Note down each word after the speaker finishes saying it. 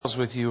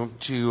with you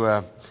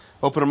to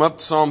open them up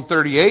to Psalm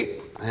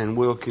 38, and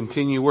we'll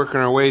continue working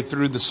our way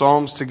through the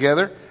Psalms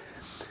together.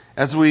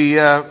 As we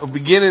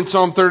begin in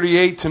Psalm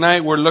 38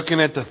 tonight, we're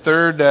looking at the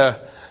third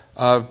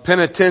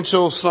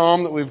penitential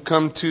psalm that we've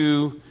come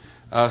to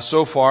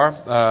so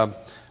far,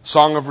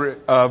 Song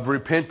of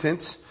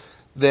Repentance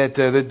that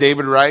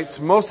David writes.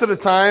 Most of the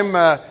time,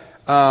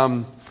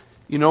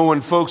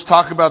 when folks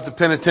talk about the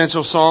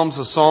penitential psalms,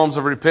 the Psalms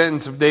of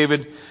Repentance of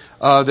David,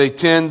 they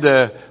tend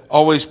to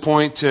always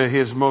point to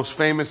his most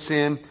famous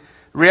sin.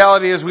 The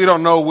reality is we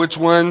don't know which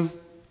one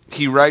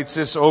he writes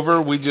this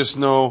over. We just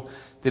know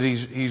that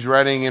he's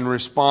writing in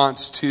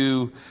response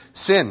to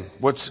sin,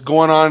 what's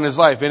going on in his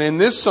life. And in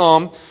this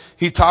psalm,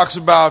 he talks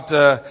about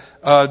the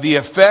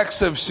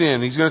effects of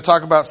sin. He's going to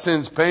talk about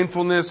sin's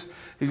painfulness.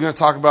 He's going to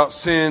talk about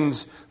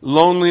sin's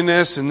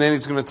loneliness. And then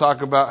he's going to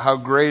talk about how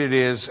great it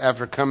is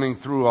after coming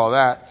through all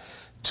that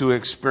to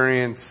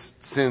experience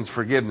sin's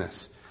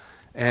forgiveness.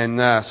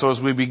 And so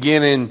as we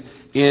begin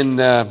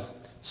in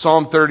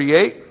Psalm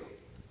 38,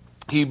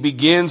 he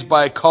begins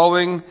by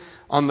calling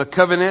on the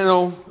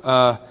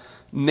covenantal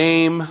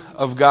name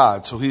of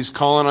God. So he's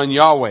calling on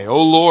Yahweh.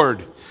 O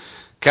Lord,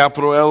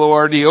 capital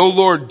L-O-R-D. O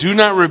Lord, do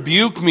not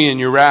rebuke me in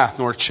your wrath,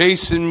 nor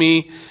chasten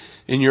me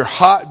in your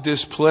hot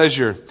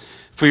displeasure.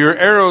 For your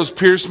arrows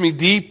pierce me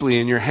deeply,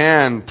 and your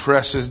hand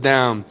presses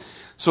down.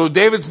 So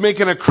David's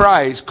making a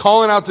cry. He's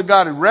calling out to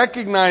God and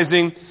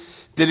recognizing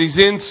that he's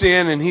in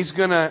sin, and he's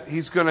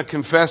gonna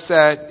confess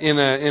that in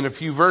a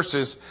few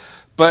verses.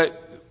 But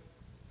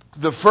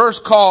the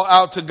first call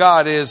out to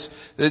God is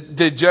that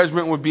the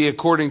judgment would be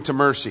according to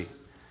mercy.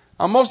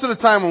 Now, most of the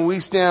time when we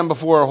stand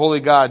before a holy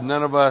God,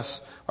 none of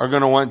us are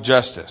going to want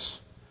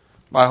justice.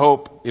 I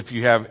hope if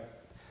you have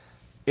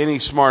any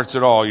smarts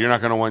at all, you're not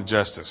going to want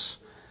justice.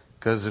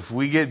 Because if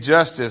we get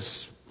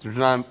justice, there's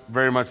not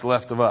very much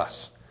left of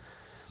us.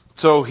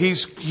 So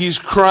he's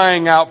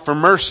crying out for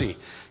mercy.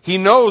 He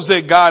knows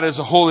that God is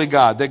a holy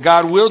God, that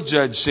God will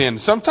judge sin.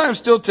 Sometimes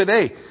still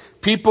today,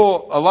 a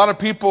lot of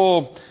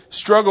people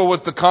struggle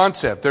with the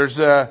concept.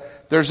 There's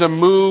a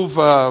move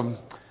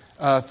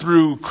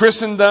through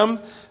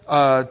Christendom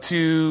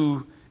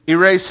to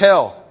erase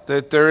hell,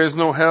 that there is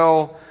no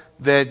hell,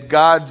 that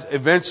God's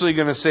eventually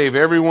going to save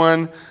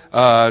everyone.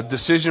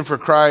 Decision for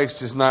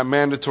Christ is not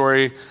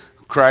mandatory.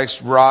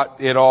 Christ wrought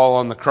it all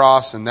on the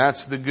cross, and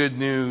that's the good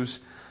news.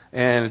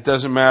 And it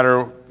doesn't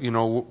matter,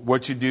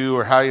 what you do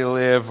or how you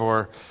live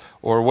or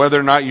whether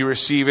or not you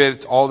receive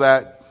it. All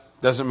that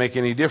doesn't make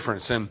any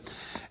difference. And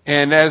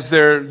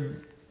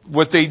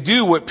what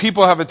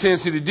people have a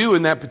tendency to do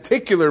in that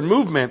particular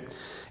movement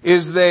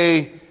is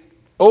they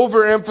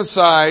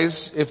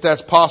overemphasize, if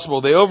that's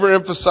possible, they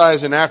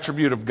overemphasize an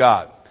attribute of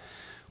God.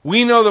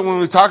 We know that when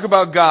we talk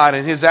about God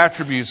and His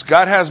attributes,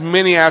 God has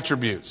many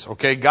attributes,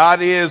 okay?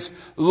 God is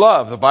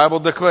love. The Bible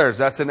declares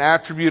that's an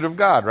attribute of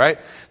God, right?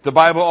 The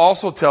Bible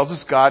also tells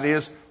us God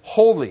is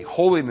holy.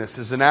 Holiness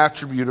is an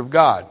attribute of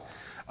God.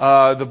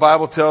 The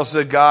Bible tells us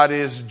that God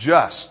is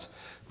just,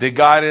 that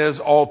God is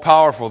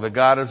all-powerful, that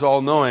God is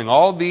all-knowing.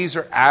 All these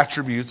are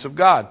attributes of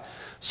God.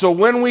 So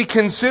when we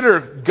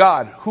consider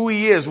God, who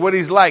He is, what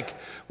He's like,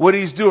 what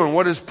He's doing,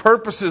 what His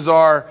purposes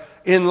are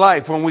in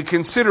life, when we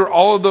consider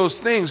all of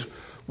those things,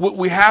 what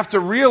we have to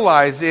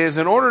realize is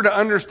in order to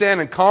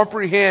understand and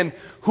comprehend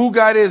who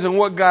God is and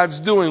what God's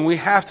doing, we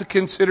have to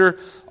consider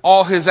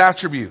all His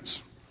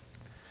attributes.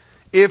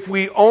 If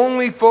we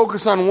only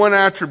focus on one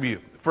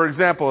attribute, for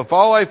example, if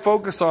all I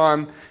focus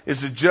on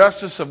is the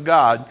justice of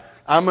God,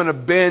 I'm going to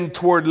bend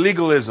toward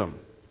legalism.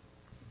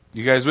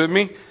 You guys with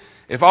me?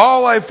 If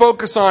all I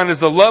focus on is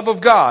the love of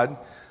God,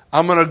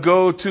 I'm going to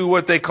go to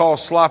what they call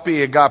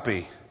sloppy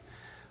agape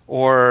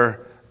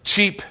or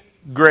cheap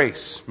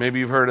grace. Maybe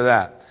you've heard of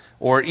that.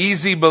 Or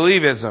easy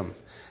believism.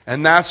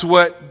 And that's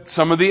what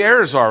some of the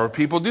errors are, where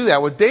people do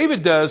that. What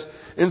David does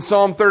in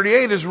Psalm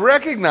 38 is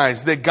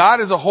recognize that God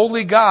is a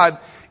holy God,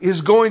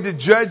 is going to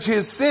judge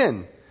his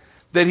sin.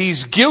 That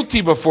he's guilty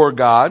before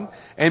God,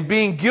 and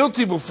being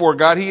guilty before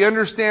God, he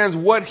understands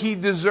what he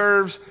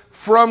deserves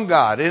from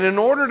God. And in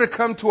order to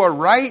come to a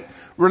right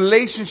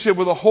relationship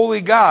with a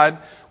holy God,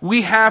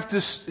 we have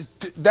to,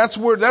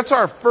 that's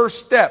our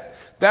first step.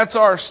 That's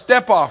our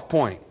step-off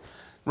point.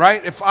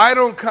 Right? I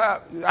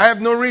have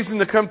no reason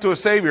to come to a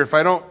Savior if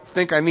I don't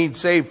think I need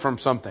saved from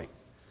something.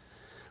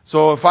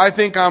 So if I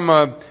think I'm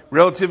a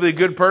relatively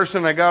good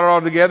person, I got it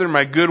all together,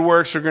 my good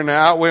works are going to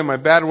outweigh my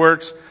bad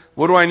works,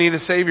 what do I need a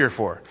Savior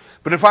for?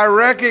 But if I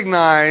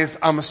recognize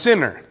I'm a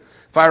sinner,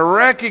 if I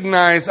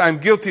recognize I'm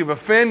guilty of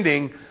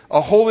offending a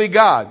holy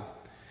God,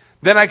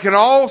 then I can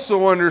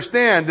also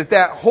understand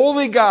that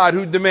holy God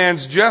who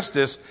demands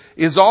justice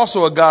is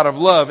also a God of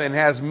love and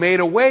has made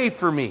a way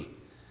for me,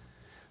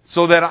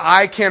 so that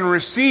I can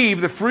receive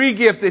the free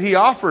gift that He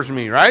offers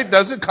me, right?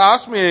 Doesn't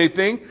cost me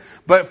anything,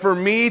 but for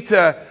me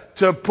to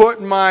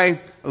put my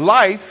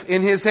life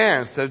in His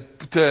hands,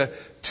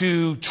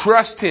 to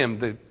trust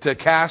Him, to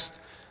cast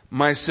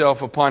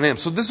myself upon him.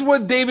 So this is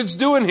what David's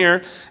doing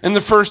here in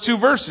the first two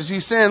verses.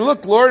 He's saying,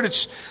 look, Lord,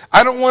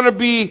 I don't want to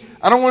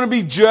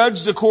be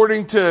judged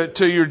according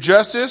to your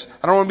justice.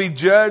 I don't want to be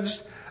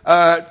judged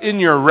in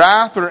your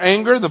wrath or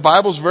anger. The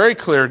Bible's very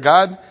clear.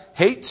 God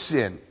hates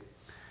sin.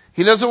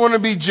 He doesn't want to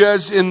be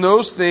judged in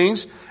those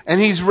things. And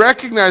he's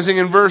recognizing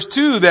in verse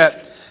 2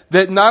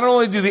 that not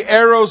only do the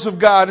arrows of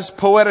God, is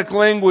poetic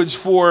language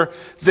for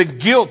the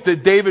guilt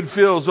that David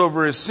feels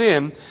over his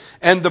sin,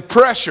 and the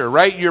pressure,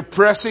 right? You're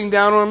pressing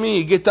down on me.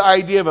 You get the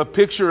idea of a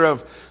picture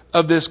of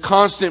this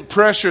constant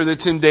pressure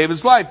that's in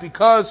David's life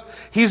because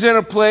he's in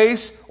a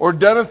place or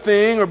done a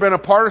thing or been a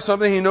part of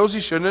something he knows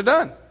he shouldn't have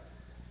done.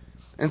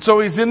 And so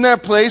he's in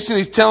that place and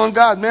he's telling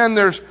God, man,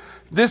 and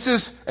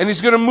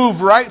he's going to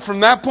move right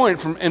from that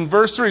point. In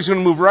verse 3, he's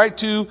going to move right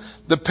to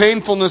the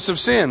painfulness of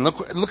sin.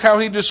 Look how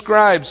he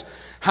describes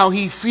how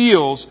he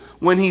feels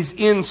when he's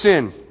in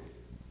sin.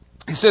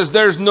 He says,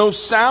 there's no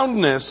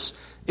soundness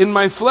in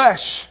my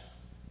flesh.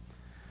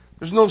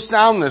 There's no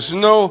soundness,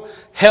 no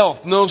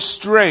health, no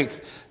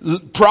strength.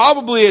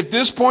 Probably at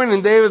this point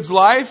in David's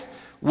life,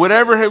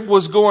 whatever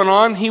was going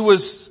on, he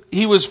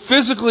was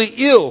physically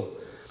ill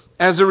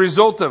as a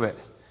result of it.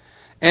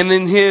 And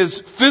in his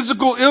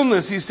physical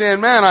illness, he's saying,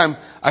 man,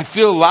 I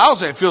feel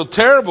lousy. I feel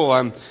terrible.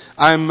 I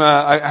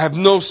have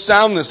no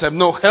soundness. I have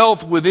no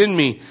health within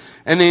me.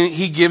 And then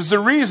he gives the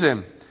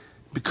reason.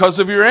 Because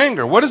of your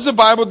anger. What does the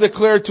Bible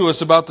declare to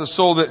us about the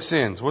soul that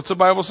sins? What's the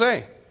Bible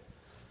say?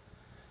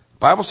 The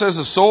Bible says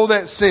the soul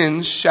that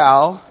sins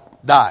shall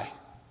die.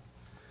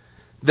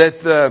 That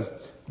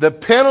the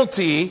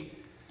penalty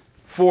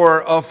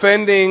for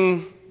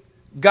offending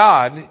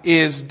God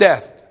is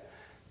death.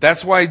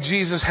 That's why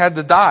Jesus had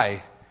to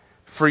die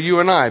for you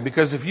and I.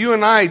 Because if you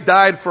and I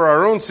died for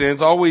our own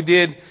sins, all we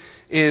did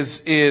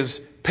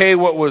is pay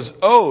what was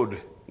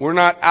owed. We're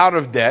not out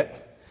of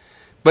debt.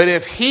 But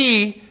if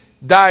he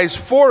dies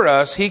for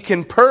us, he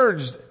can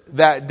purge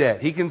that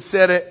debt. He can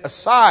set it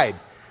aside,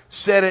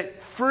 set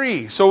it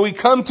free. So we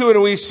come to it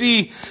and we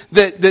see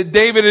that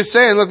David is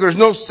saying, look, there's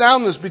no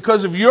soundness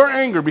because of your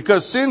anger,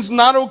 because sin's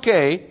not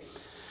okay.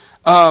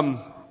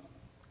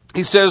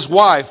 He says,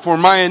 why? For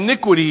my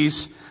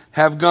iniquities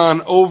have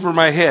gone over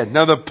my head.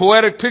 Now the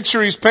poetic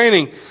picture he's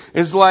painting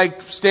is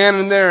like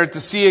standing there at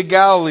the Sea of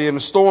Galilee in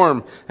a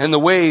storm and the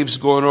waves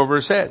going over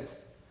his head.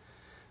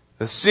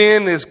 The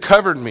sin has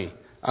covered me.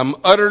 I'm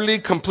utterly,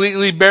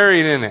 completely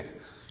buried in it.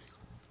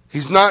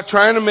 He's not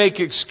trying to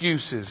make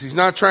excuses. He's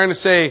not trying to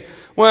say,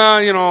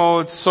 well,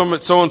 it's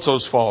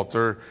so-and-so's fault,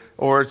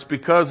 or it's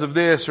because of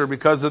this or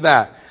because of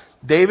that.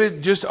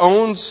 David just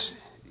owns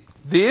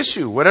the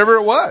issue, whatever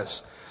it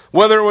was.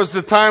 Whether it was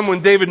the time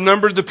when David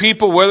numbered the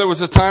people, whether it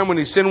was the time when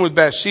he sinned with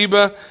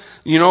Bathsheba,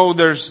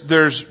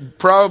 there's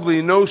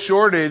probably no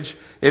shortage.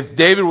 If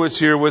David was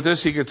here with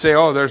us, he could say,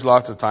 there's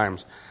lots of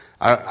times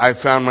I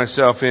found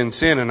myself in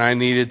sin and I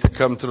needed to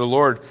come to the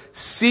Lord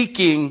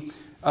seeking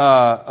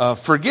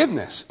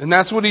forgiveness. And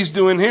that's what he's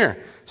doing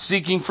here.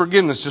 Seeking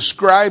forgiveness,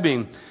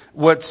 describing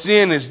what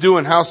sin is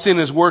doing, how sin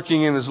is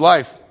working in his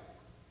life.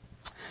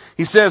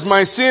 He says,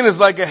 my sin is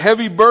like a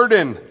heavy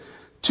burden,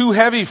 too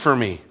heavy for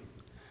me.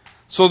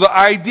 So the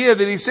idea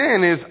that he's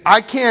saying is,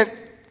 I can't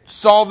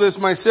solve this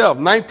myself.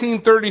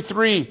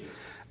 1933,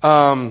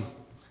 the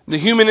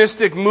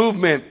humanistic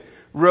movement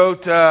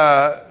wrote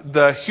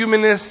the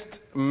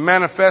Humanist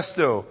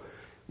Manifesto,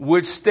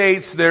 which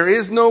states there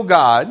is no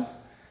God,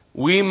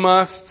 we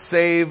must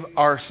save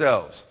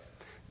ourselves.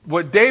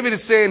 What David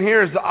is saying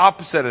here is the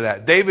opposite of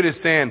that. David is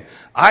saying,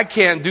 I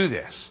can't do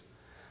this.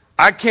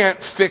 I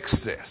can't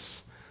fix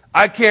this.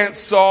 I can't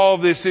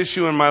solve this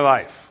issue in my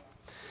life.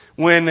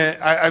 When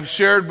I've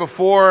shared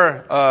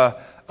before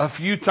a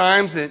few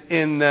times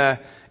in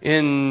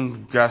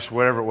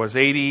whatever it was,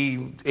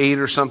 88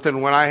 or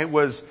something, when I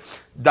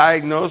was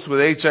diagnosed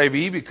with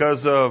HIV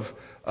because of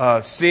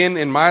sin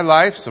in my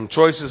life, some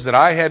choices that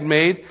I had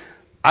made,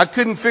 I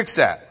couldn't fix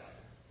that.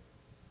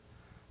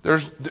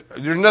 There's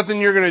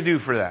nothing you're going to do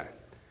for that.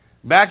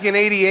 Back in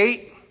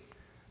 88,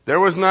 there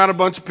was not a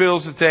bunch of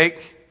pills to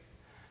take.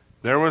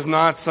 There was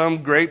not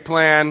some great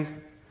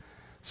plan.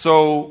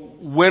 So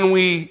when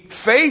we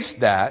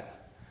faced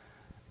that,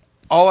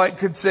 all I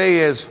could say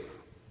is,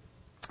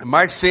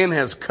 my sin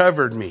has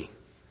covered me.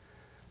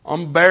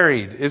 I'm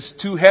buried. It's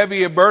too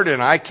heavy a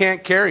burden. I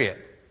can't carry it.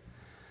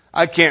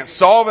 I can't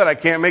solve it. I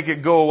can't make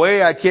it go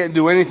away. I can't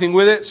do anything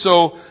with it.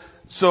 So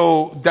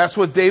that's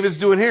what David's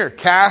doing here,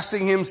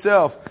 casting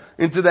himself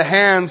into the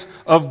hands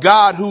of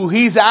God, who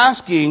he's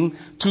asking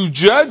to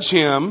judge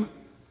him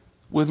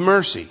with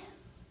mercy.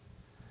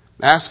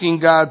 Asking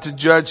God to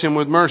judge him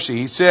with mercy.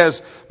 He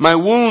says, my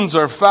wounds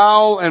are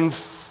foul and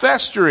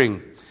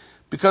festering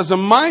because of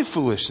my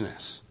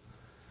foolishness.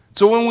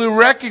 So when we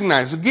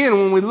recognize, again,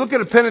 when we look at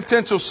a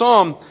penitential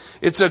psalm,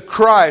 it's a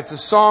cry, it's a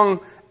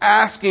song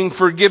asking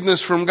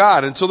forgiveness from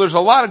God. And so there's a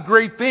lot of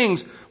great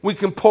things we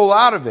can pull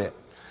out of it.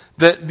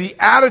 The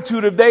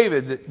attitude of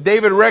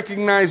David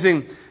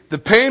recognizing the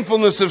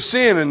painfulness of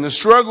sin and the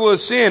struggle of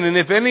sin. And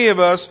if any of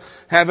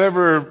us have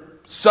ever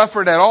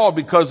suffered at all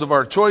because of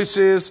our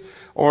choices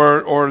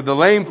or the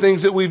lame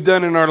things that we've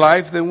done in our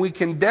life, then we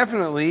can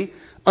definitely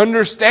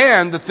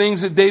understand the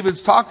things that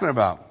David's talking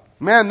about.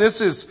 Man, this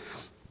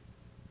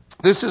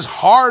is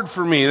hard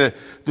for me.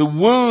 The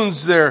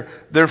wounds, they're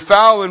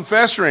foul and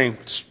festering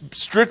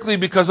strictly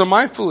because of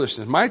my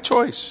foolishness, my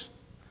choice.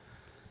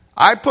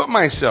 I put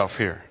myself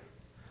here.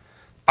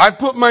 I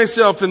put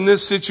myself in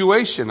this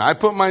situation. I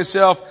put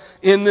myself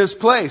in this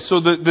place. So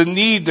the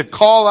need to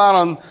call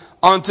out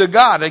onto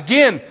God.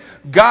 Again,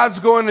 God's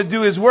going to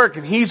do His work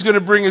and He's going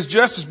to bring His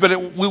justice,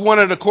 but we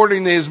want it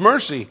according to His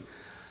mercy.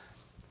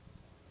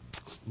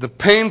 The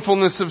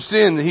painfulness of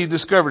sin that He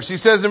discovers. He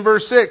says in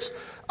verse 6,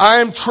 I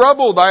am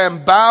troubled, I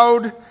am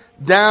bowed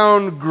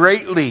down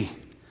greatly.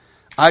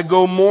 I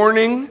go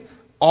mourning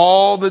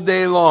all the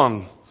day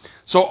long.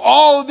 So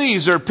all of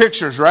these are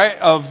pictures, right,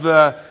 of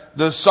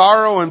the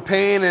sorrow and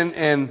pain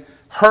and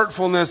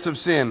hurtfulness of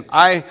sin.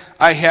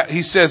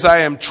 He says, I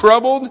am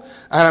troubled and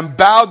I'm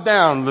bowed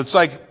down. It's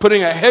like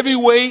putting a heavy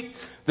weight,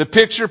 the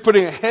picture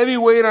putting a heavy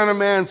weight on a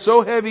man,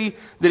 so heavy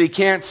that he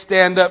can't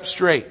stand up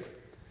straight.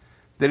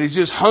 That he's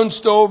just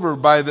hunched over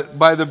by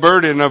the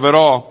burden of it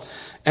all.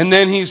 And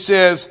then he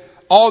says,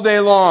 all day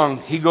long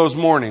he goes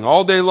mourning.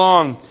 All day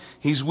long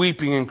he's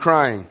weeping and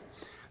crying.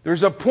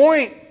 There's a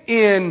point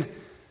in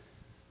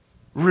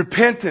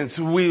repentance.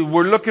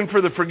 We're looking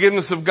for the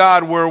forgiveness of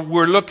God, where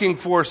we're looking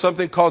for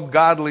something called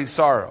godly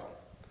sorrow.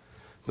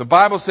 The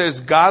Bible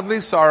says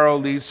godly sorrow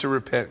leads to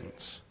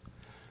repentance.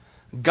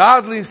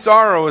 Godly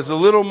sorrow is a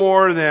little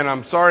more than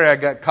I'm sorry I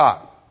got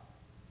caught.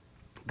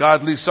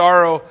 Godly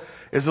sorrow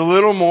is a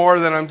little more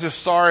than I'm just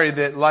sorry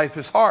that life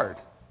is hard.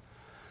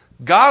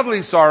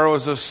 Godly sorrow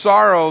is a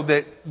sorrow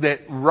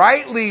that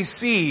rightly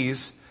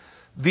sees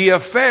the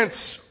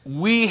offense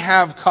we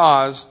have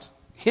caused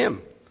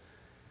Him.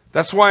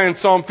 That's why in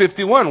Psalm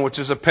 51, which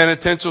is a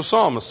penitential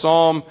psalm, a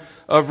psalm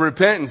of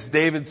repentance,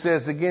 David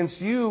says,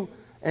 against you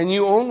and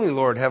you only,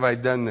 Lord, have I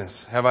done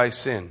this, have I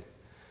sinned.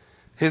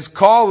 His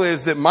call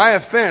is that my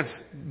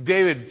offense,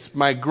 David's,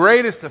 my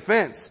greatest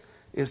offense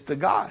is to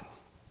God.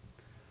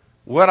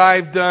 What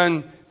I've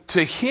done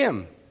to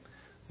Him,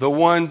 the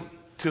one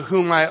to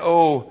whom I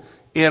owe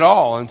it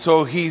all. And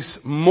so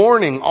he's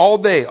mourning all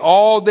day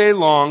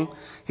long,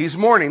 he's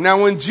mourning.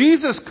 Now when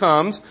Jesus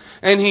comes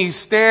and He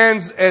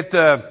stands at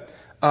the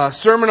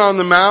Sermon on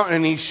the Mount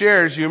and He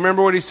shares, you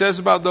remember what He says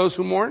about those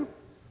who mourn?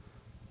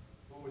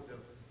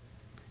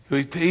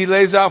 He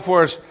lays out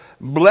for us,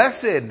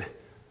 blessed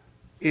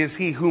is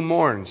he who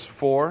mourns,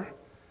 for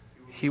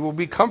he will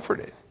be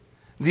comforted.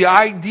 The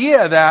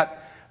idea that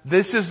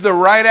this is the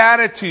right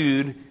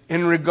attitude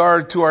in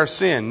regard to our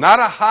sin, not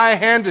a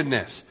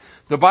high-handedness.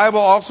 The Bible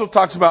also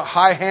talks about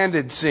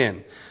high-handed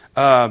sin.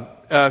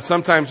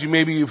 Sometimes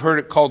you've heard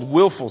it called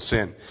willful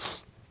sin.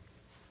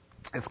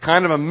 It's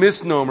kind of a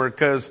misnomer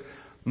because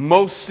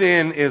most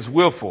sin is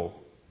willful.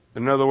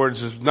 In other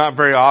words, it's not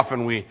very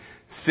often we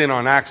sin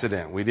on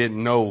accident. We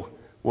didn't know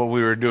what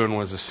we were doing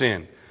was a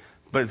sin.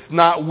 But it's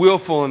not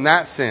willful in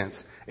that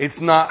sense.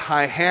 It's not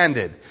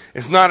high-handed.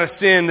 It's not a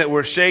sin that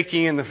we're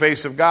shaking in the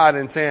face of God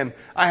and saying,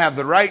 I have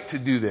the right to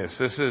do this.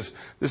 This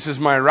is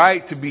my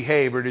right to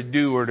behave or to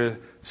do or to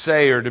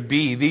say or to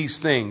be these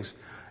things.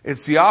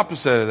 It's the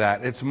opposite of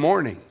that. It's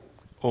mourning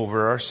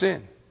over our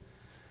sin.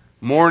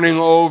 Mourning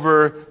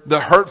over the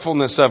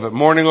hurtfulness of it.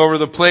 Mourning over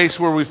the place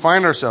where we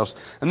find ourselves.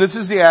 And this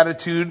is the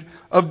attitude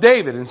of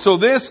David. And so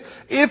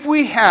if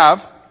we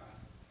have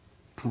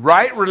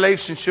right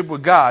relationship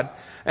with God,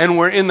 and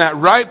we're in that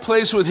right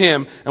place with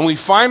Him, and we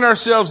find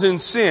ourselves in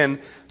sin,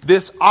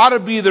 this ought to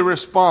be the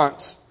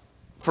response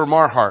from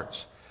our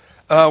hearts.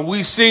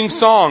 We sing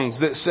songs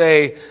that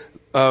say,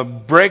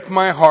 break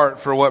my heart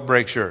for what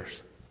breaks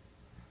yours.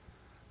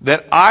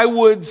 That I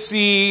would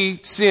see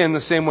sin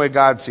the same way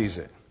God sees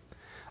it.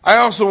 I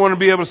also want to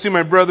be able to see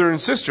my brother and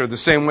sister the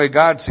same way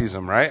God sees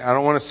them, right? I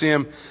don't want to see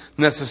them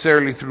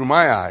necessarily through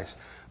my eyes.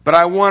 But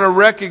I want to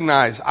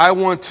recognize, I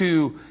want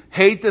to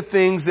hate the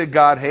things that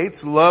God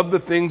hates, love the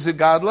things that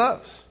God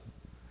loves.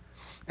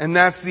 And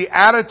that's the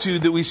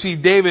attitude that we see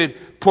David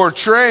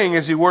portraying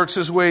as he works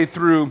his way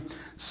through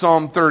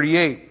Psalm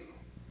 38.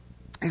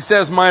 He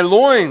says, my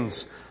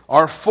loins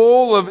are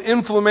full of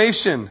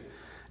inflammation,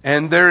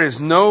 and there is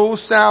no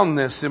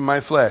soundness in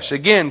my flesh.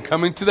 Again,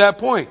 coming to that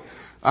point.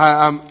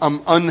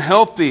 I'm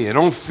unhealthy. I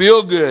don't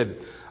feel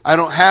good. I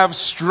don't have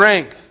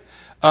strength.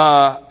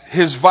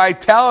 His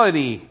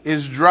vitality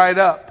is dried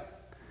up.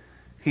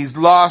 He's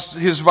lost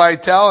his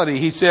vitality.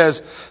 He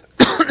says,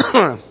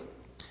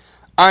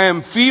 I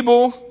am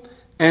feeble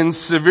and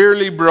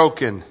severely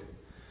broken,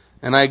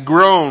 and I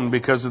groan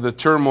because of the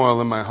turmoil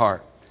in my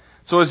heart.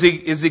 So as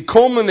he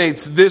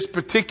culminates this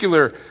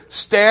particular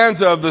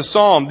stanza of the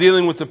psalm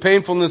dealing with the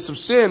painfulness of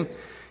sin,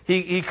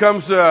 he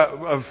comes to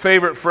a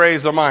favorite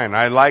phrase of mine.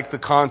 I like the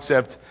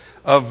concept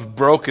of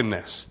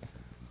brokenness.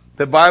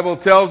 The Bible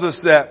tells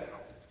us that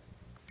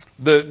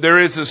there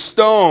is a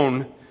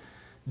stone.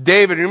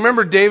 David,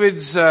 remember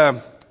David's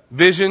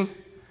vision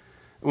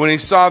when he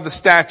saw the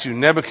statue,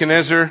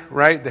 Nebuchadnezzar,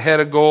 right? The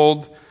head of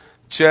gold,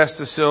 chest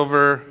of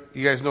silver.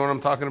 You guys know what I'm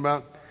talking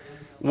about?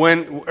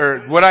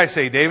 What I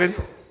say, David?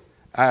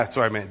 That's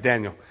what I meant,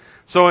 Daniel.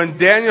 So in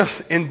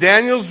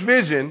Daniel's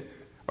vision,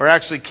 or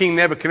actually King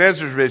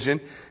Nebuchadnezzar's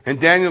vision, and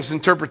Daniel's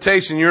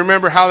interpretation, you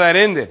remember how that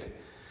ended.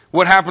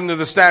 What happened to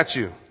the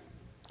statue?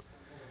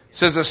 It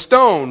says a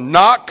stone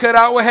not cut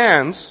out with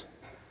hands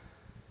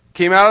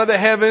came out of the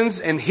heavens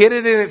and hit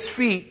it in its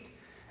feet,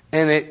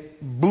 and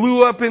it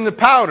blew up in the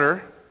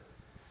powder,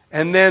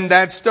 and then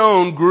that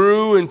stone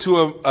grew into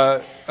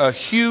a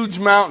huge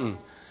mountain.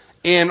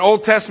 In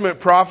Old Testament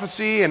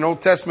prophecy and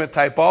Old Testament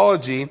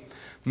typology,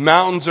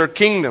 mountains are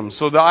kingdoms.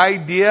 So the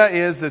idea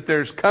is that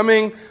there's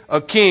coming a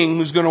king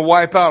who's going to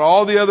wipe out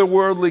all the other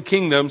worldly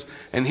kingdoms,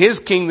 and his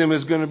kingdom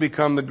is going to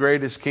become the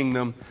greatest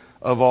kingdom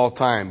of all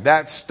time.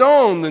 That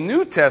stone, the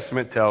New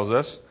Testament tells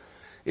us,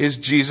 is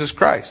Jesus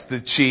Christ, the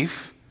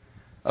chief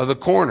of the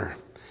corner.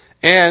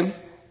 And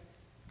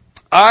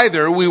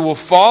either we will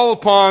fall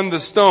upon the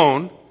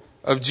stone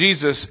of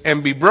Jesus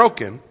and be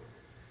broken,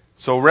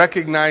 so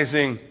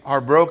recognizing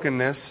our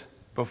brokenness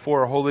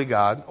before a holy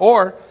God,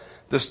 or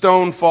the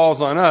stone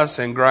falls on us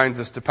and grinds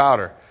us to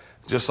powder,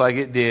 just like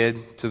it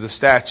did to the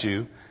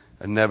statue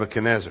of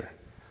Nebuchadnezzar.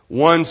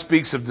 One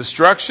speaks of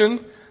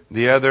destruction,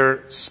 the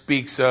other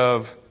speaks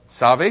of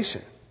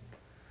salvation.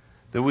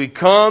 That we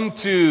come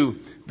to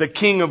the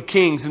King of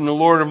Kings and the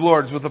Lord of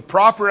Lords with a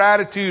proper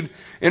attitude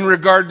in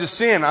regard to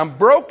sin. I'm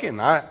broken.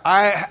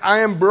 I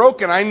am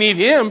broken. I need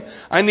Him.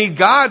 I need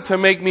God to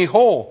make me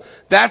whole.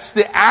 That's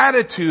the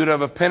attitude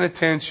of a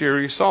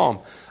penitentiary psalm.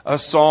 A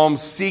psalm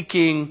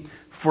seeking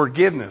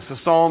forgiveness. A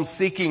psalm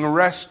seeking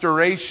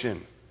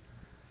restoration.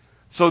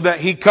 So that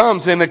he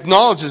comes and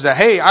acknowledges that,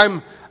 hey,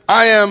 I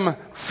am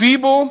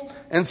feeble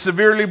and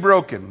severely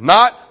broken.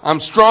 Not, I'm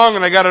strong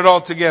and I got it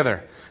all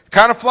together.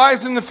 Kind of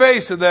flies in the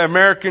face of the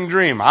American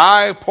dream.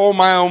 I pull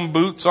my own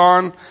boots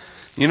on.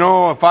 You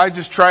know, if I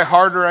just try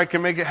harder, I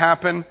can make it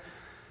happen.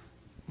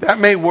 That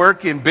may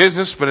work in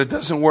business, but it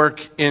doesn't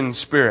work in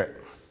spirit.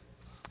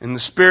 In the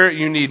spirit,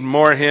 you need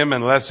more of Him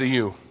and less of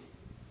you.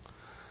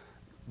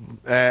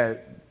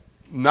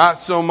 Not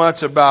so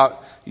much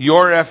about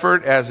your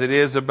effort as it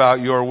is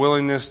about your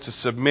willingness to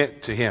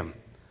submit to Him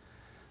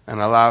and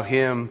allow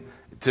Him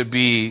to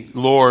be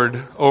Lord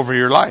over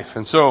your life.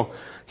 And so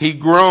he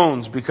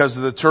groans because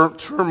of the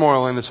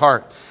turmoil in his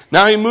heart.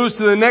 Now he moves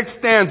to the next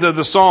stanza of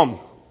the psalm.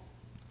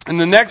 In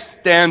the next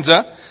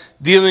stanza,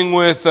 dealing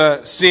with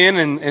sin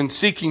and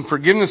seeking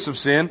forgiveness of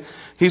sin,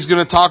 he's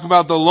going to talk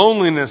about the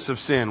loneliness of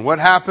sin. What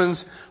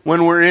happens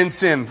when we're in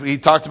sin? He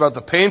talked about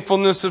the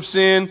painfulness of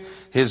sin,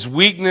 his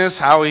weakness,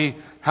 how he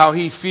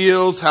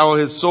feels, how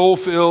his soul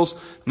feels.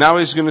 Now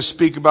he's going to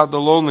speak about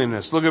the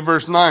loneliness. Look at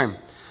verse 9.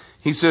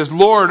 He says,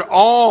 Lord,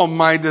 all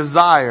my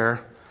desire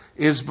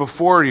is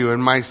before you,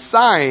 and my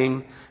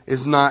sighing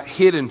is not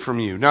hidden from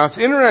you. Now it's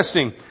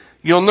interesting.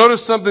 You'll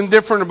notice something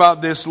different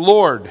about this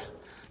Lord.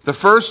 The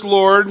first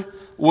Lord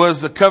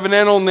was the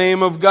covenantal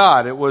name of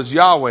God. It was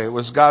Yahweh. It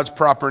was God's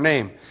proper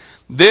name.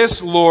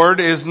 This Lord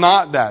is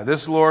not that.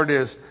 This Lord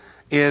is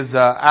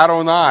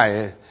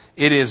Adonai.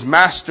 It is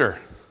Master.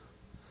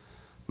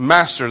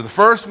 Master. The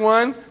first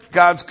one,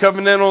 God's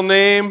covenantal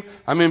name.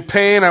 I'm in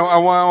pain. I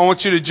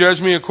want you to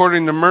judge me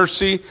according to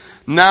mercy.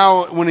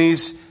 Now, when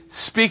he's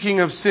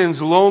speaking of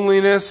sin's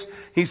loneliness,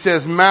 he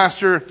says,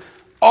 Master,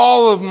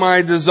 all of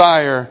my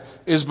desire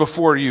is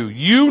before you.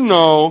 You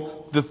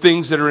know the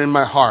things that are in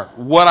my heart.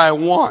 What I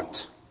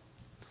want.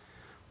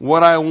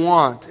 What I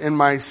want. And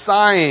my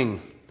sighing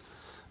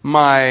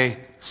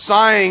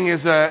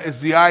is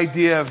the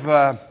idea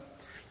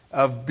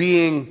of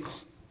being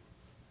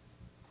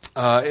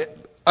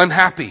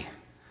unhappy,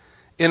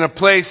 in a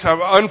place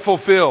of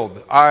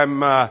unfulfilled.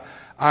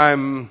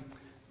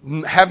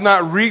 Have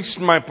not reached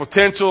my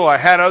potential. I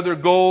had other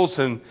goals,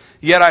 and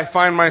yet I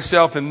find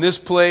myself in this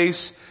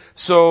place.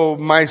 So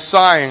my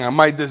sighing,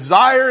 my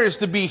desire is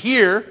to be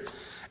here,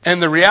 and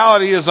the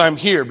reality is I'm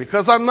here.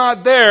 Because I'm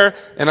not there,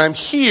 and I'm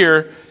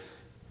here,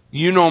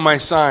 you know my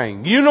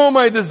sighing. You know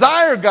my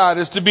desire, God,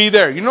 is to be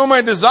there. You know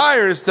my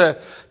desire is to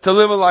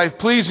live a life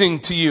pleasing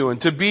to you,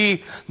 and to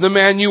be the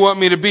man you want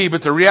me to be.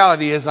 But the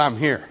reality is I'm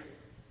here.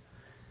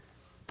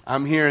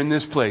 I'm here in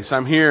this place.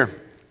 I'm here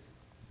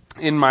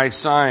in my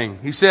sighing.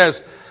 He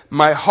says,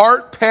 my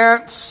heart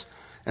pants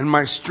and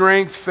my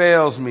strength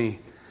fails me.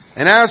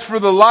 And as for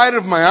the light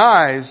of my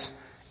eyes,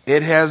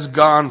 it has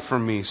gone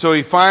from me. So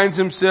he finds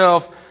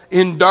himself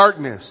in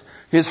darkness.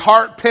 His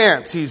heart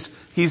pants.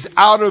 He's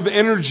out of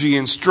energy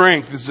and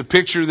strength. It's a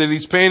picture that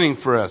he's painting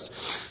for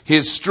us.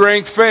 His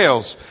strength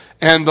fails.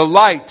 And the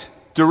light,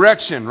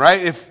 direction,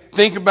 right?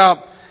 Think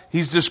about,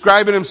 he's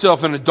describing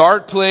himself in a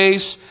dark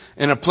place,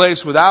 in a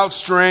place without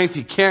strength.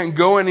 He can't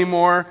go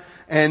anymore.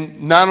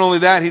 And not only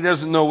that, he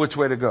doesn't know which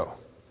way to go.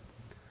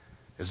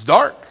 It's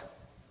dark.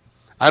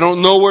 I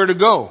don't know where to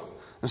go.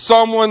 In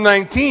Psalm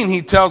 119,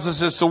 he tells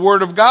us it's the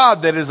word of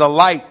God that is a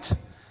light,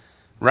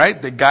 right?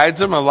 That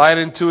guides him, a light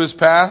into his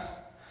path.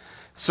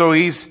 So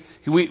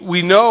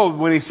we know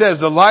when he says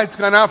the light's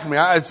gone out for me.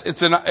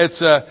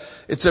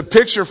 It's a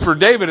picture for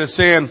David of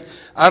saying,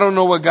 I don't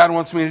know what God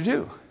wants me to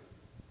do.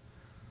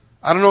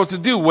 I don't know what to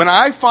do. When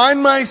I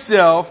find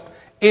myself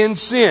in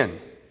sin,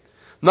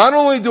 Not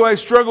only do I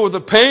struggle with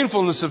the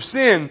painfulness of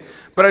sin,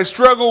 but I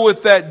struggle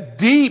with that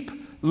deep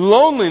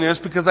loneliness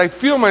because I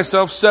feel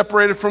myself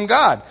separated from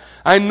God.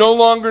 I no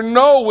longer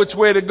know which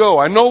way to go.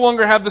 I no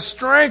longer have the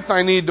strength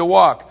I need to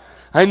walk.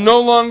 I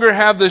no longer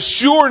have the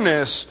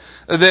sureness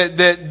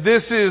that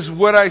this is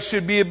what I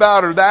should be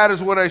about or that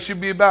is what I should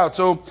be about.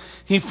 So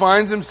he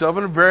finds himself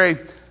in a very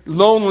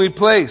lonely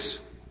place.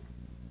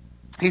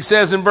 He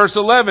says in verse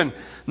 11,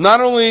 not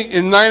only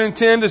in 9 and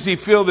 10 does he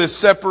feel this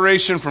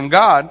separation from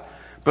God,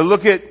 but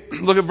look at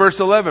verse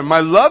 11.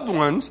 My loved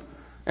ones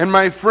and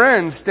my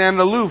friends stand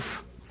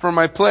aloof from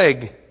my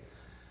plague.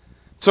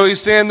 So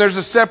he's saying there's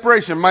a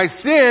separation. My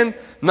sin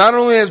not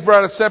only has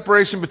brought a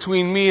separation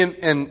between me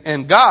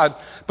and God,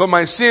 but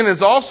my sin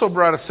has also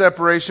brought a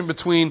separation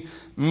between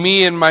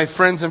me and my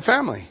friends and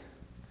family.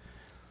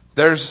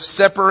 There's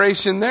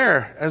separation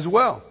there as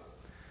well.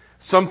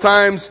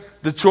 Sometimes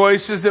the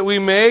choices that we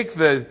make,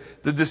 the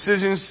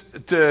decisions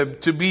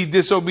to be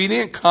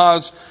disobedient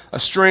cause a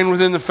strain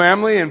within the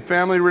family, and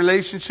family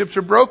relationships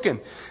are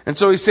broken. And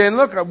so he's saying,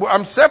 look,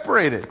 I'm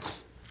separated.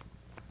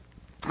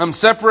 I'm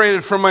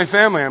separated from my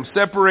family. I'm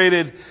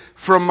separated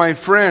from my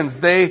friends.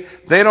 They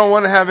don't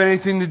want to have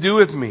anything to do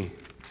with me.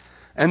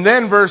 And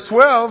then verse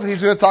 12,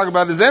 he's going to talk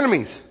about his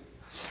enemies.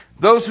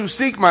 Those who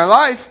seek my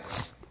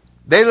life,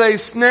 they lay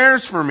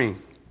snares for me.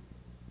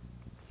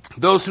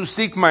 Those who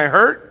seek my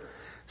hurt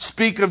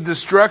speak of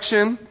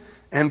destruction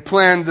and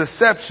plan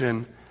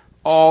deception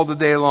all the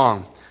day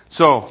long.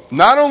 So,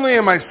 not only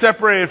am I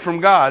separated from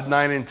God,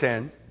 9 and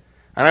 10,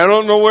 and I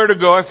don't know where to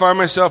go, I find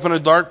myself in a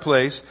dark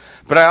place,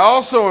 but I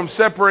also am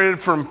separated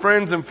from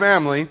friends and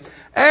family,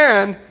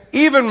 and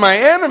even my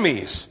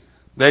enemies,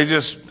 they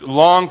just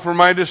long for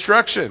my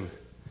destruction.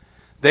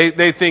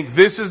 They think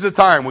this is the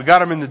time. We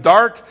got him in the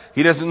dark.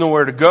 He doesn't know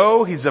where to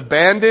go. He's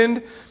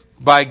abandoned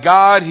by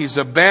God. He's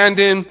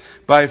abandoned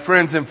by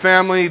friends and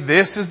family.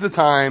 This is the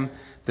time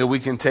that we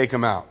can take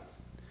him out.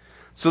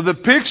 So the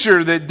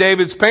picture that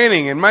David's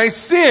painting, in my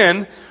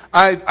sin,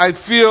 I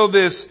feel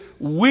this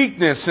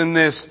weakness and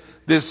this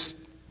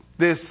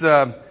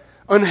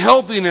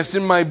unhealthiness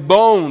in my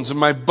bones, and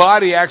my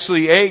body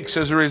actually aches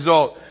as a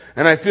result.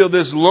 And I feel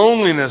this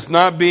loneliness,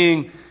 not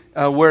being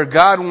where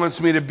God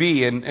wants me to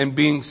be, and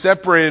being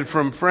separated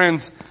from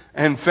friends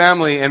and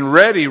family, and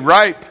ready,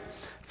 ripe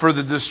for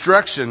the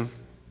destruction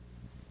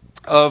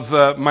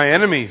of my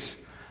enemies.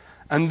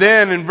 And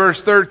then in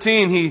verse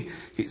 13, he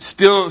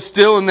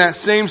still in that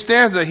same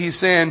stanza, he's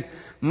saying,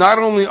 not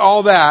only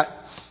all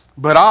that,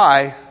 but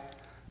I,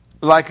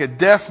 like a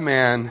deaf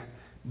man,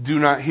 do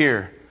not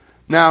hear.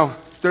 Now,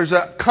 there's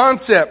a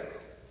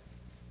concept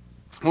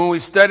when we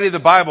study the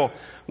Bible,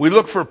 we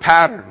look for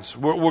patterns.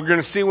 We're going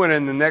to see one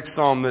in the next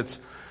psalm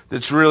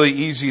that's really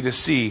easy to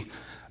see.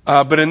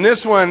 But in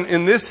this one,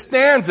 in this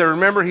stanza,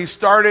 remember he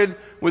started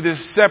with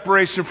his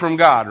separation from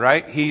God,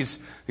 right? He's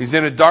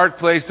in a dark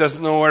place,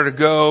 doesn't know where to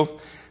go.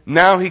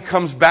 Now he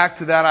comes back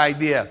to that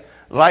idea.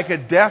 Like a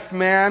deaf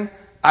man,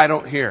 I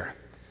don't hear.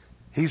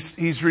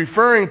 He's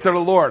referring to the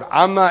Lord.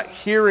 I'm not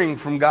hearing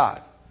from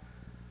God.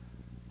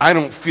 I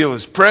don't feel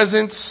his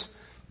presence.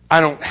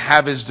 I don't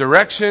have his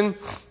direction.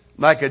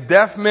 Like a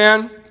deaf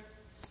man,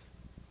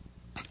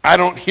 I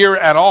don't hear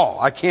at all.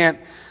 I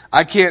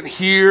can't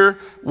hear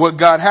what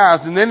God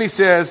has. And then he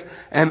says,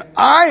 and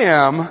I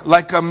am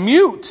like a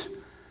mute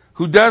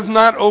who does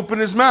not open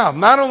his mouth.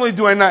 Not only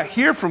do I not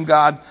hear from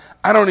God,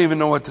 I don't even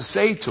know what to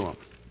say to him.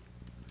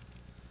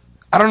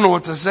 I don't know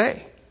what to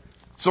say.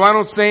 So I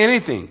don't say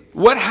anything.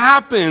 What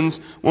happens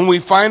when we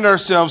find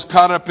ourselves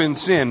caught up in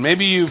sin?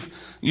 Maybe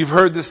you've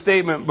heard this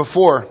statement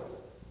before.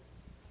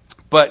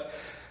 But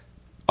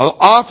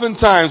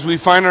oftentimes we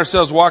find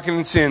ourselves walking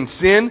in sin.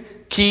 Sin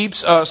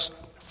keeps us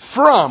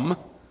from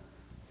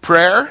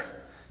prayer.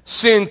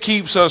 Sin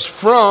keeps us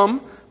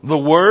from the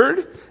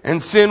Word.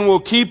 And sin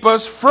will keep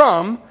us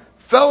from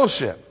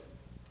fellowship.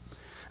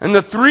 And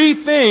the three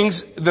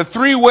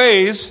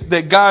ways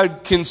that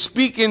God can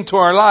speak into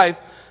our life,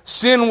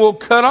 sin will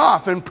cut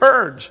off and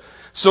purge.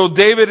 So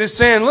David is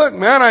saying, look,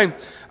 man,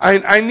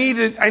 I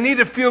need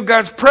to feel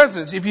God's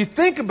presence. If you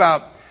think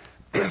about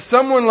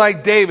someone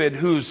like David,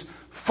 whose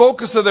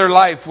focus of their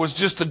life was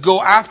just to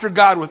go after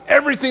God with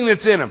everything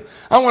that's in him.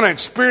 I want to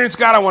experience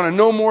God. I want to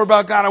know more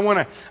about God. I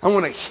want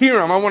to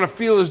hear him. I want to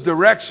feel his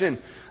direction.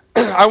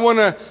 I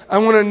want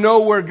to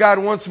know where God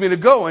wants me to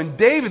go. And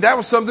David, that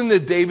was something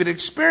that David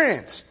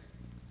experienced.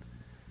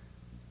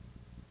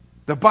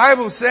 The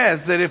Bible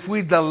says that if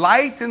we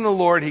delight in the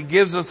Lord, He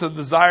gives us the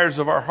desires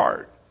of our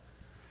heart.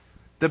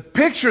 The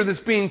picture that's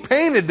being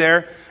painted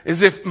there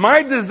is if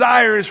my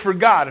desire is for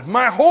God, if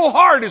my whole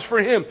heart is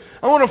for Him,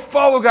 I want to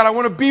follow God, I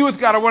want to be with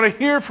God, I want to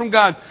hear from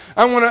God,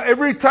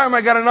 every time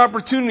I got an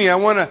opportunity, I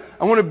want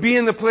to be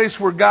in the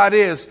place where God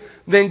is,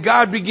 then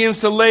God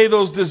begins to lay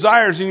those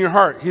desires in your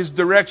heart, His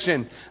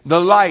direction, the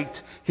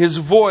light, His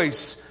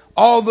voice,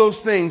 all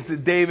those things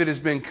that David has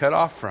been cut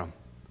off from.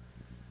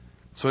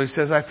 So he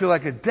says, I feel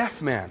like a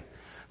deaf man.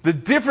 The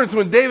difference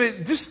when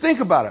David, just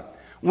think about it.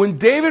 When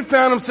David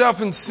found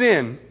himself in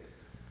sin,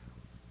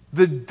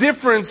 the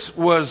difference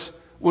was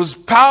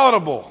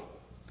palatable.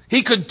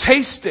 He could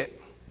taste it.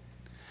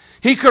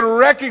 He could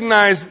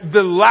recognize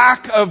the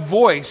lack of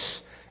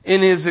voice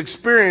in his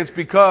experience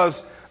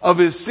because of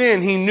his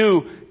sin. He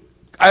knew,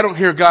 I don't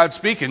hear God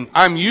speaking.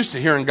 I'm used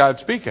to hearing God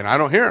speaking. I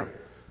don't hear him.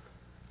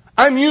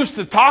 I'm used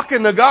to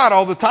talking to God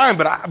all the time,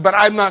 but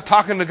I'm not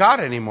talking to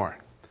God anymore.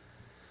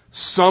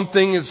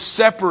 Something is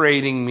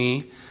separating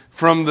me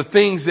from the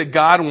things that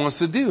God wants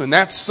to do. And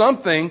that's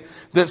something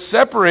that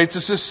separates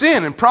us as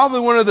sin. And probably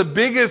one of the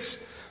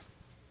biggest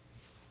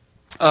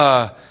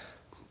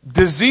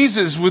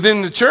diseases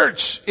within the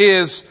church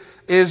is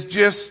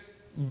just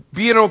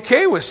being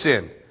okay with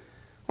sin.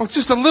 Well, it's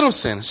just a little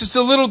sin. It's just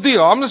a little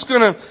deal. I'm just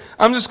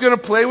gonna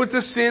play with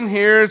this sin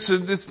here.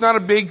 It's not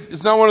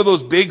one of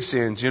those big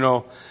sins,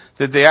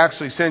 that they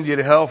actually send you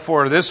to hell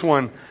for. This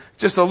one,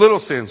 just a little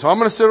sin. So I'm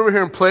gonna sit over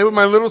here and play with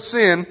my little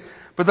sin.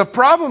 But the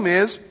problem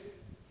is,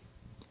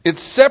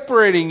 it's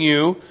separating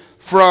you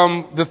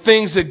from the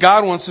things that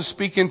God wants to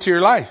speak into your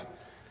life.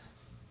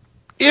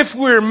 If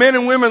we're men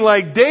and women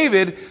like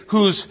David,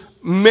 who's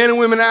men and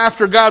women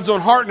after God's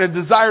own heart and a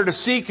desire to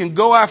seek and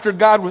go after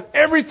God with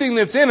everything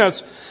that's in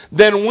us,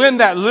 then when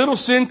that little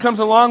sin comes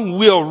along,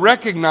 we'll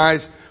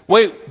recognize,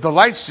 wait, the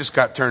lights just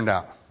got turned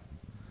out.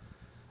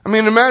 I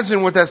mean,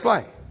 imagine what that's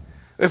like.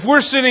 If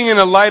we're sitting in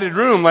a lighted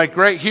room like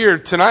right here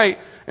tonight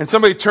and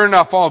somebody turned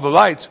off all the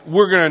lights,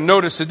 we're going to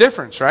notice a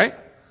difference, right?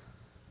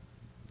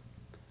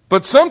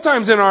 But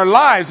sometimes in our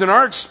lives, in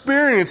our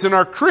experience, in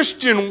our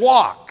Christian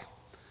walk,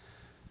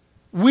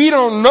 we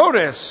don't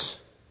notice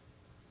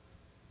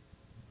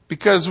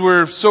because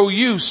we're so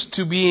used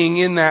to being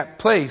in that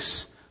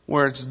place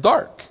where it's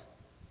dark.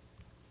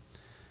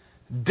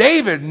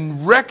 David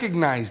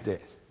recognized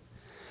it.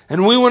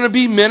 And we want to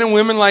be men and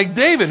women like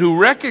David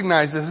who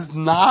recognize this is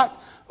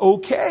not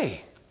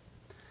okay.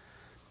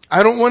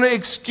 I don't want to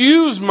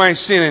excuse my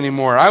sin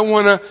anymore. I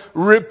want to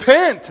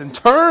repent and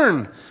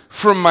turn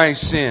from my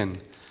sin.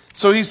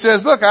 So he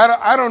says, look,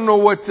 I don't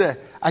know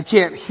I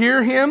can't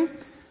hear him.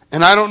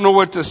 And I don't know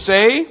what to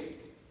say.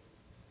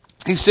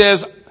 He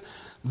says,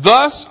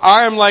 thus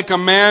I am like a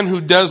man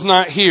who does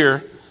not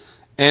hear,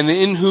 and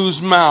in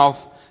whose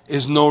mouth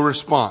is no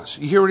response.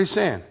 You hear what he's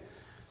saying?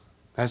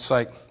 That's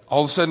like,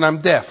 all of a sudden I'm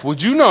deaf.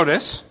 Would you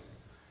notice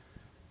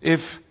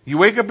if you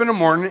wake up in the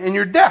morning and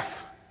you're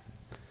deaf?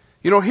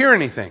 You don't hear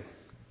anything.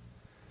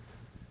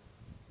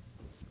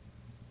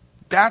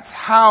 That's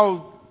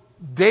how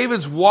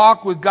David's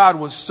walk with God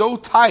was so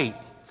tight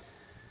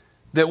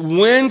that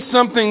when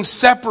something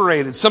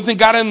separated, something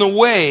got in the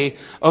way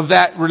of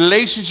that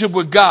relationship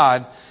with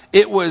God,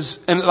 it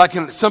was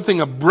something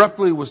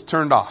abruptly was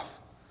turned off.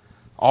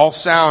 All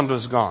sound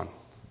was gone.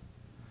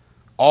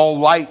 All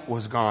light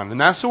was gone. And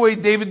that's the way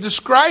David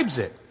describes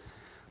it.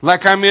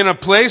 Like I'm in a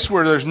place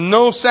where there's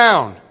no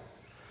sound,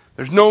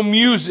 there's no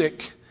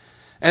music,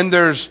 and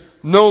there's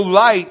no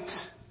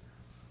light.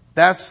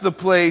 That's the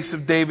place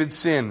of David's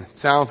sin. It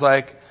sounds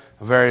like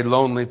a very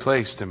lonely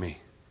place to me.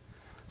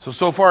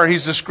 So far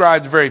he's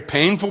described a very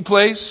painful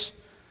place,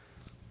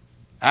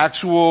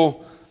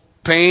 actual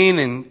pain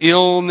and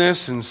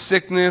illness and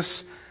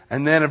sickness,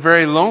 and then a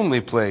very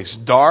lonely place,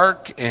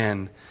 dark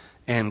and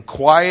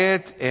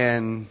quiet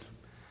and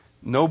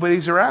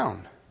nobody's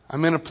around.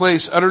 I'm in a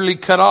place utterly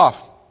cut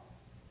off.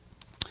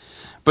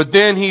 But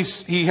then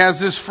he has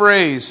this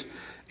phrase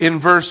in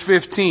verse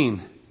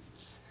 15.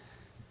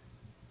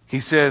 He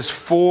says,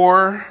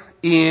 for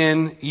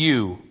in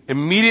you.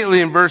 Immediately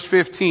in verse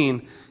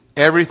 15,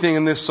 everything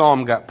in this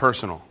psalm got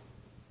personal.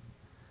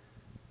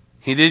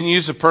 He didn't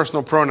use a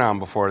personal pronoun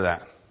before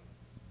that.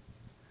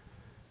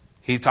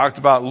 He talked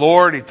about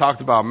Lord, he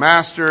talked about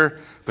Master,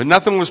 but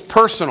nothing was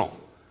personal.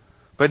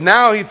 But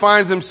now he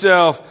finds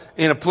himself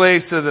in a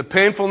place of the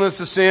painfulness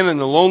of sin and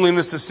the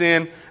loneliness of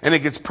sin, and it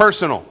gets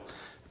personal.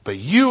 But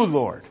you,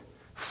 Lord,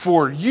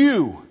 for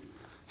you,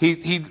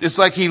 it's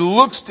like he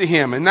looks to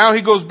him, and now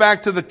he goes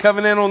back to the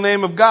covenantal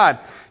name of God.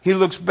 He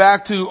looks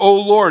back to,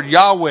 O Lord,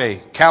 Yahweh,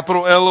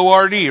 capital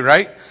L-O-R-D,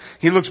 right?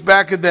 He looks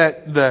back at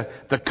the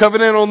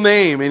covenantal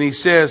name, and he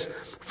says,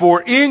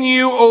 for in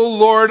you, O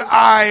Lord,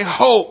 I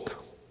hope.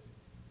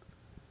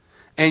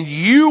 And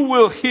you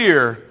will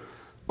hear,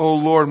 O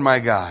Lord, my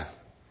God.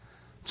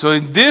 So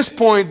at this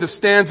point, the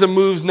stanza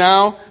moves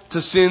now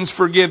to sin's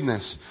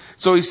forgiveness.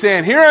 So he's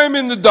saying, here I am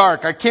in the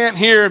dark. I can't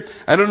hear.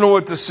 I don't know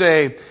what to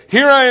say.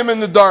 Here I am in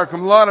the dark. I'm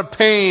in a lot of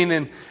pain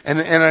and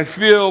I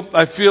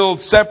feel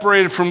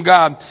separated from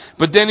God.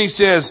 But then he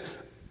says,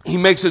 he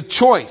makes a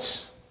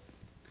choice.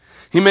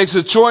 He makes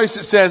a choice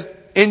that says,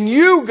 in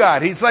you,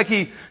 God. It's like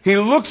he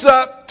looks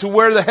up to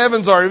where the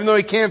heavens are, even though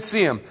he can't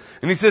see them.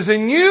 And he says,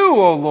 in you,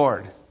 O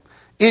Lord,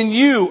 in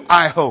you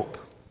I hope.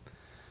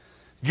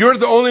 You're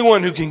the only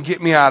one who can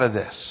get me out of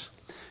this.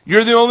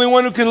 You're the only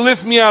one who can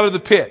lift me out of the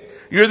pit.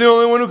 You're the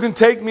only one who can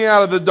take me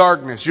out of the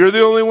darkness. You're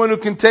the only one who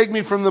can take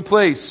me from the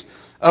place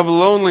of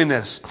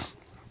loneliness.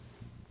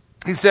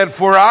 He said,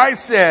 for I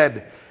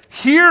said,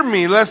 hear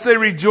me, lest they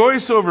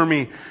rejoice over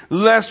me,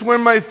 lest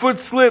when my foot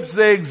slips,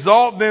 they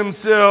exalt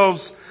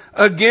themselves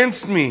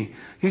against me.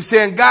 He's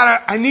saying,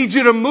 God, I need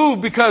you to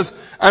move because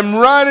I'm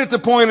right at the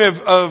point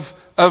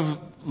of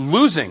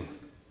losing.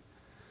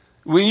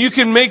 When you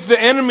can make the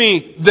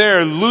enemy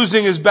there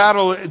losing his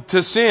battle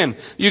to sin.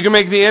 You can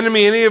make the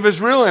enemy any of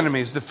his real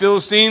enemies, the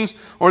Philistines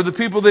or the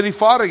people that he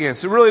fought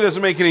against. It really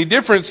doesn't make any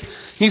difference.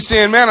 He's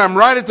saying, man, I'm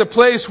right at the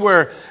place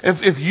where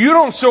if you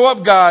don't show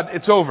up, God,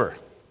 it's over.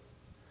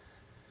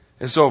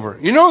 It's over.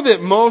 You know that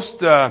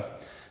most, I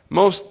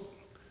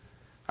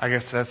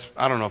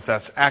don't know if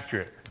that's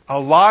accurate. A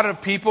lot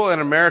of people in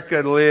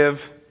America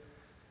live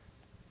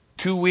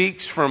 2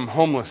 weeks from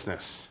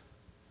homelessness.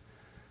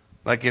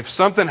 Like if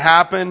something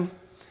happened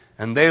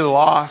and they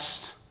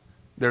lost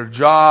their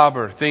job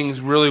or things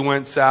really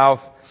went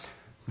south,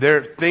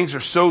 things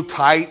are so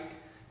tight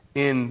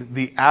in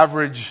the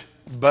average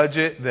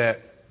budget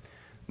that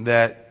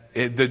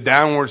the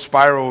downward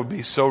spiral would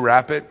be so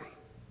rapid.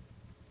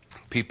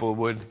 People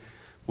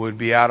would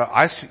be out of.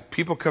 I see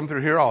people come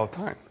through here all the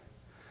time.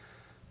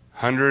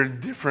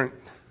 100 different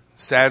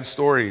sad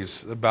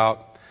stories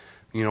about,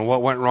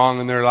 what went wrong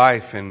in their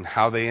life and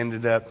how they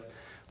ended up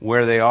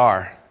where they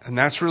are. And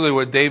that's really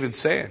what David's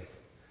saying.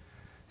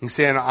 He's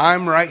saying,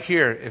 I'm right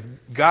here.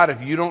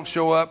 If you don't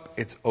show up,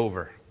 it's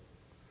over.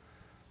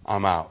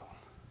 I'm out.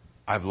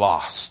 I've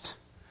lost.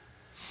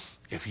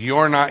 If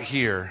you're not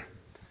here.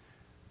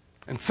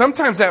 And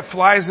sometimes that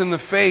flies in the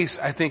face,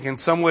 I think, in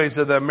some ways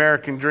of the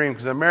American dream.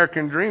 Because the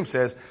American dream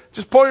says,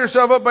 just pull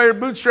yourself up by your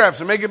bootstraps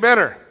and make it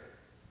better.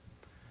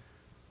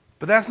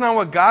 But that's not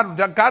what God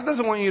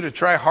doesn't want you to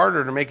try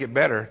harder to make it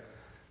better.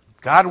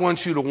 God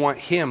wants you to want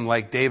Him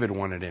like David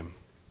wanted Him.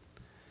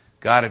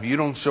 God, if you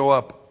don't show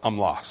up, I'm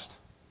lost.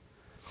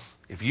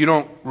 If you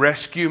don't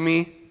rescue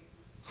me,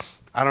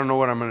 I don't know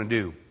what I'm going to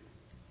do.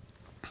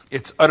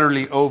 It's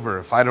utterly over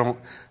if I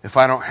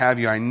don't have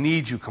you. I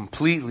need you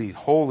completely,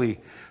 wholly,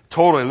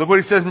 totally. Look what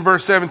he says in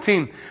verse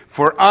 17.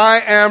 For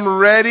I am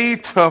ready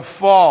to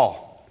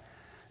fall,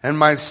 and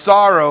my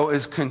sorrow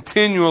is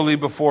continually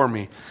before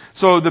me.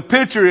 So the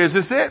picture is,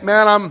 this it,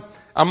 man.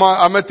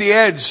 I'm at the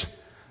edge.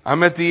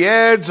 I'm at the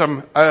edge.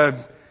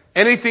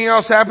 Anything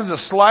else happens, the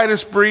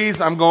slightest breeze,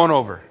 I'm going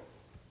over.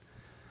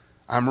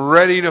 I'm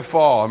ready to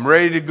fall. I'm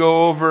ready to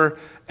go over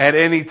at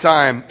any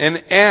time.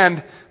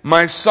 And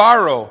my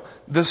sorrow,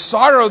 the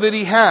sorrow that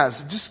he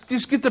has,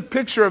 just get the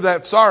picture of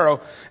that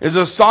sorrow, is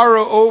a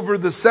sorrow over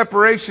the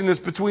separation that's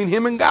between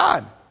him and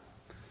God.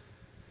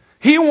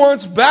 He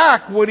wants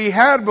back what he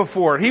had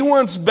before. He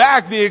wants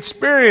back the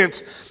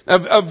experience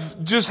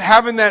of just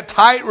having that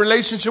tight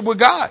relationship with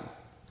God.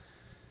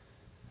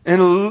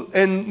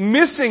 And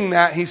missing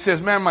that, he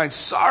says, man, my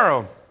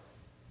sorrow,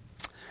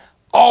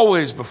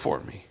 always before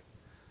me.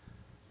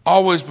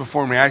 Always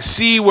before me. I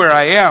see where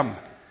I am,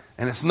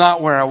 and it's not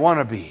where I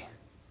want to be.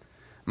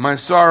 My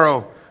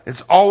sorrow,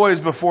 it's always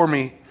before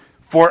me.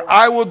 For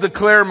I will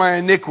declare my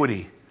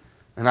iniquity,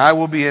 and I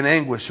will be in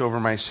anguish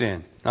over my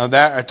sin. Now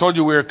that, I told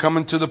you we were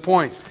coming to the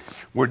point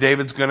where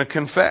David's going to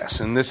confess.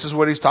 And this is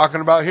what he's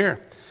talking about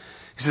here.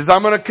 He says,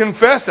 I'm going to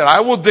confess it.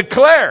 I will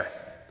declare.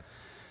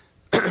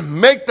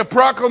 Make the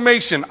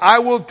proclamation. I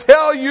will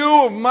tell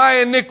you of my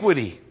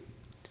iniquity.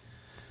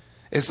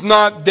 It's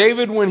not,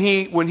 David, when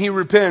he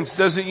repents,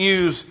 doesn't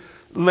use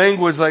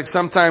language like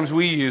sometimes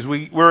we use.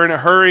 We're in a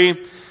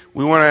hurry.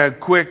 We want a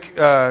quick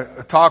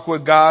talk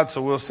with God.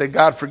 So we'll say,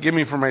 God, forgive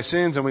me for my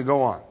sins. And we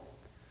go on.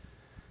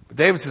 But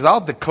David says,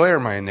 I'll declare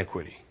my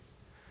iniquity.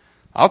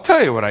 I'll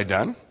tell you what I've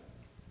done.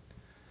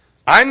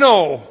 I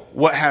know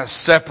what has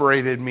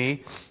separated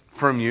me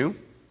from you.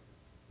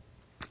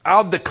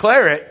 I'll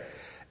declare it.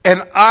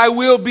 And I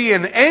will be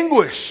in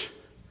anguish.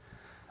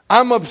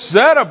 I'm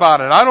upset about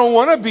it. I don't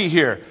want to be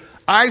here.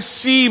 I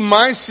see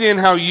my sin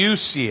how you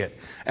see it.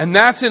 And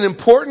that's an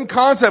important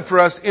concept for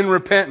us in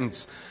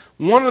repentance.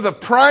 One of the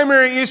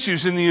primary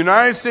issues in the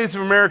United States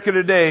of America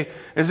today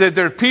is that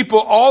there are people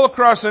all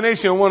across the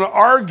nation who want to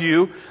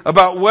argue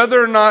about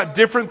whether or not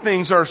different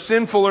things are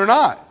sinful or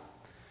not.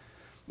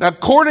 Now,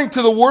 according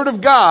to the Word of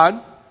God,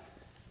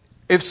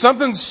 if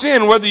something's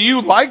sin, whether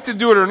you like to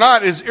do it or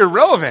not, is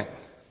irrelevant.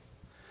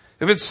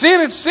 If it's sin,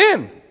 it's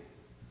sin.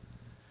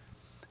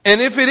 And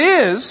if it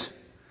is,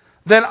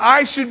 then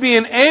I should be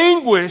in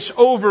anguish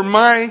over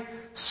my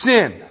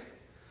sin.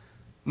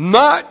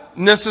 Not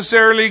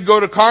necessarily go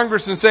to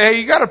Congress and say,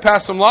 hey, you got to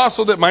pass some law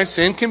so that my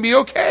sin can be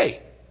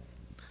okay.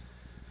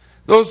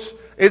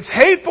 It's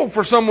hateful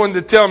for someone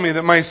to tell me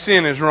that my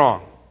sin is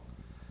wrong.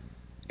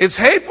 It's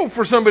hateful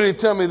for somebody to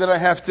tell me that I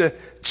have to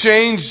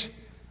change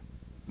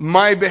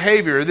my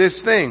behavior,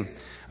 this thing.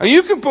 And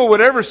you can put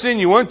whatever sin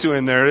you want to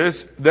in there.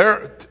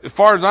 They're, as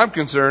far as I'm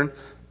concerned,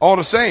 all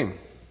the same.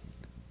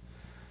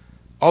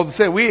 All the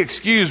same. We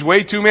excuse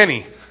way too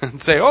many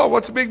and say, oh,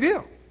 what's the big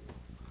deal?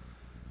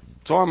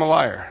 So I'm a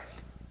liar.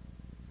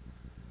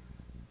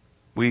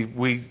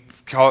 We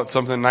call it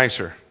something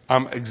nicer.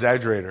 I'm an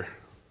exaggerator.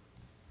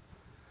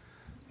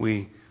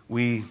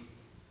 We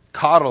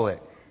coddle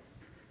it.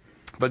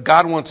 But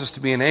God wants us to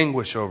be in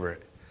anguish over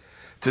it.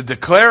 To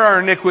declare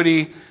our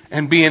iniquity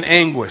and be in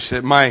anguish.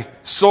 That my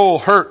soul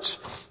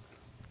hurts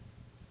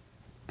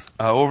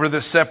over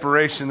the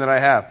separation that I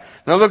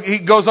have. Now look, he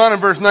goes on in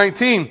verse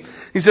 19.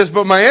 He says,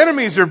 but my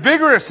enemies are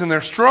vigorous and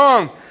they're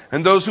strong.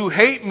 And those who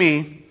hate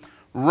me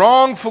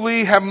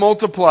wrongfully have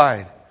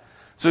multiplied.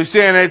 So he's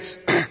saying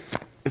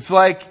it's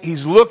like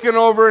he's looking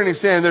over and he's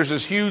saying, there's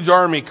this huge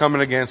army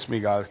coming against me,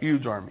 God, a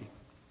huge army.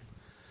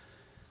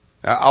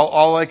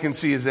 All I can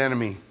see is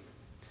enemy.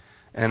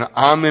 And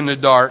I'm in the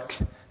dark,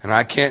 and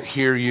I can't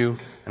hear you,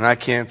 and I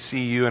can't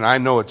see you, and I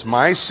know it's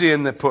my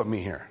sin that put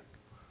me here.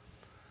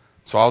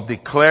 So I'll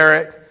declare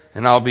it,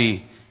 and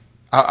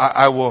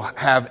I will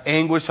have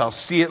anguish. I'll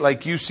see it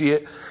like you see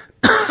it.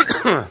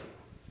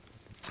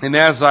 And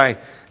as I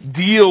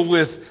deal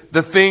with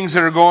the things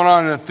that are going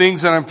on and the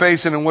things that I'm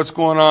facing and what's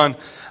going on,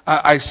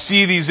 I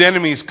see these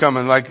enemies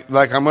coming like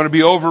I'm going to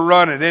be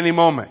overrun at any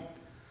moment.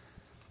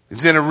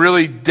 He's in a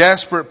really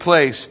desperate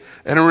place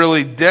and a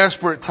really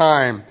desperate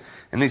time.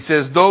 And he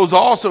says, those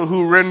also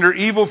who render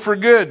evil for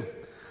good,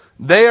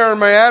 they are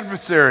my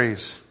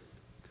adversaries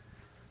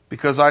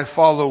because I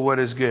follow what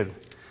is good.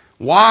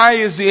 Why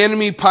is the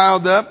enemy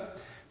piled up?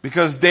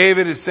 Because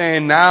David is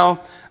saying,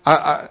 now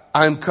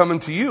I'm coming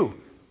to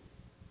you.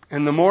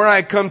 And the more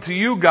I come to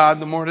you, God,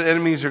 the more the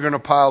enemies are going to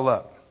pile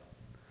up.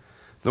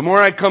 The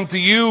more I come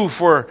to you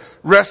for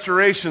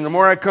restoration, the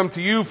more I come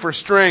to you for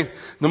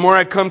strength, the more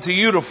I come to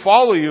you to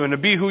follow you and to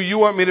be who you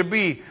want me to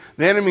be,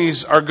 the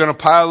enemies are going to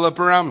pile up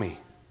around me.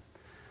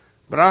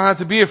 But I don't have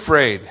to be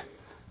afraid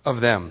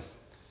of them.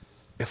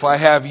 If I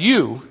have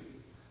you,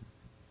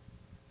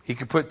 he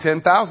could put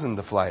 10,000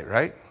 to flight,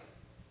 right?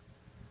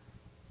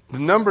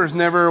 David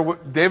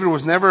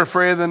was never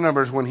afraid of the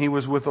numbers when he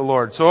was with the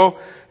Lord. So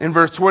in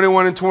verse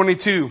 21 and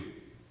 22,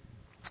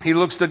 he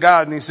looks to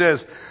God and he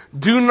says,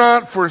 do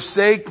not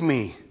forsake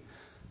me,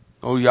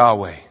 O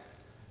Yahweh.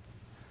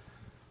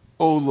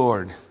 O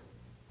Lord.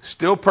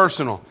 Still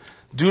personal.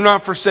 Do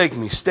not forsake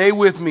me. Stay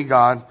with me,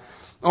 God.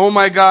 Oh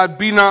my God,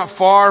 be not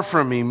far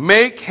from me.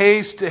 Make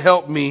haste to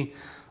help me,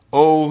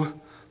 O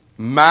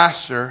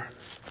Master,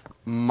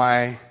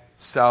 my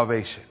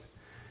salvation.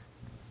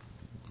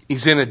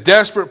 He's in a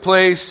desperate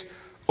place,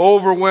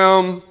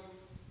 overwhelmed,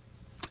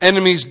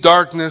 enemies,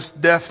 darkness,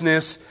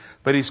 deafness,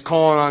 but he's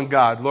calling on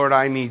God. Lord,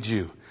 I need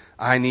you.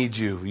 I need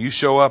you. You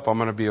show up, I'm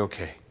going to be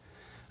okay.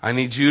 I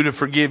need you to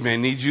forgive me. I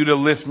need you to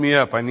lift me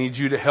up. I need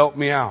you to help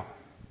me out.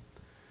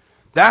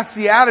 That's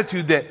the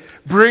attitude that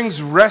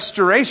brings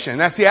restoration.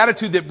 That's the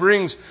attitude that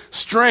brings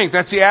strength.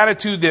 That's the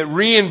attitude that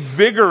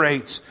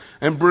reinvigorates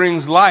and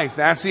brings life.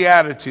 That's the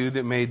attitude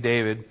that made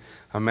David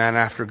a man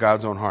after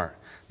God's own heart.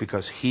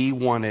 Because he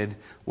wanted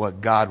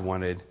what God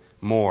wanted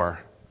more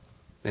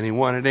than he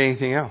wanted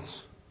anything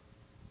else.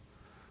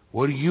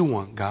 What do you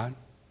want, God?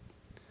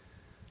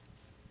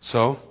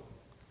 So,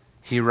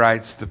 he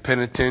writes the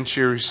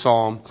penitentiary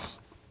psalm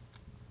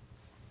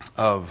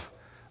of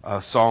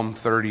Psalm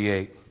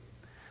 38.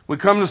 We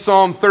come to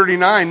Psalm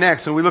 39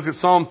 next, and we look at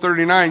Psalm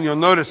 39. You'll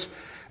notice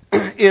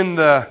in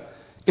the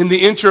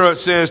intro it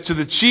says, to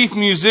the chief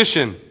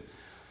musician.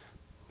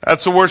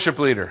 That's a worship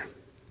leader.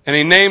 And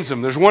he names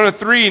them. There's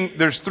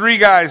three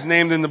guys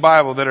named in the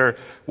Bible that are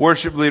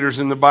worship leaders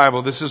in the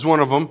Bible. This is one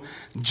of them.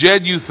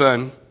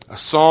 Jeduthun, a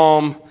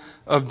psalm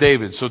of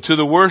David. So to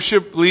the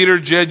worship leader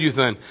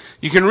Jeduthun.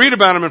 You can read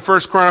about him in 1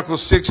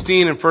 Chronicles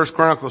 16 and 1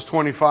 Chronicles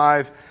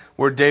 25,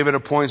 where David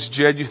appoints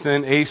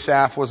Jeduthun.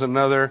 Asaph was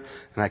another,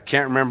 and I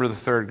can't remember the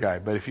third guy.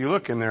 But if you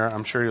look in there,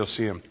 I'm sure you'll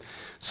see him.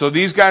 So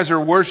these guys are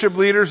worship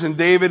leaders, and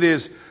David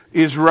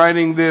is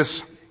writing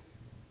this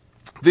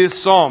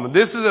psalm.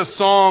 This is a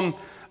psalm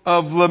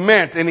of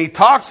lament, and he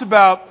talks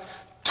about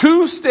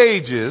two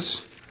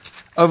stages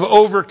of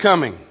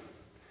overcoming.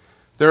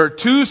 There are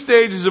two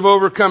stages of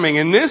overcoming,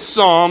 and this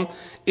psalm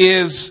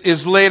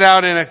is laid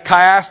out in a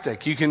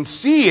chiastic. You can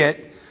see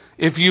it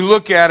if you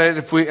look at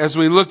it. As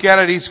we look at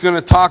it, he's going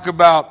to talk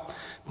about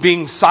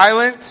being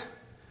silent,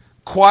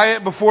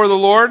 quiet before the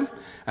Lord,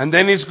 and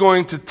then he's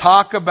going to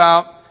talk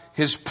about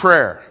his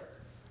prayer.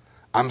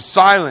 I'm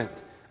silent,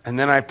 and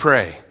then I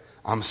pray.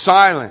 I'm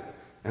silent,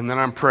 and then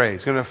I'm praying.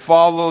 He's going to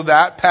follow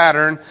that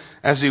pattern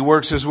as he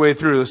works his way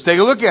through. Let's take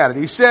a look at it.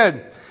 He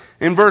said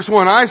in verse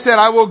 1, I said,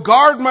 I will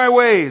guard my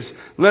ways,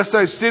 lest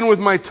I sin with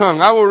my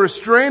tongue. I will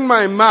restrain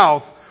my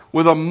mouth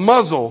with a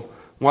muzzle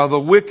while the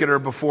wicked are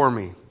before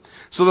me.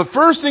 So the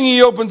first thing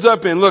he opens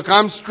up in, look,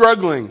 I'm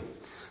struggling.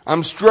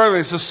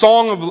 It's a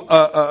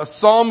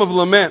psalm of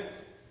lament.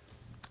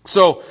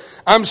 So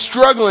I'm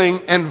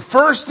struggling, and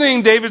first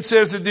thing David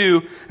says to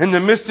do in the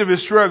midst of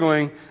his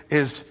struggling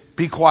is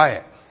be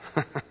quiet.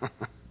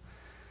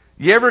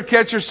 You ever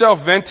catch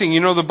yourself venting?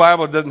 You know the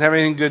Bible doesn't have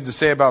anything good to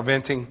say about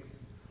venting.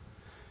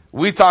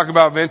 We talk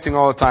about venting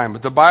all the time,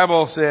 but the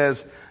Bible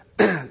says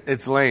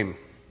it's lame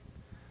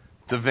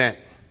to vent.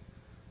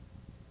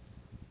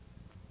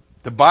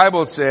 The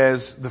Bible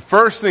says, the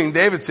first thing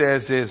David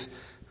says is,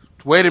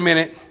 wait a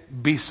minute,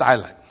 be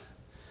silent.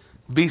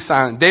 Be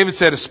silent. David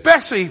said,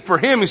 especially for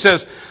him, he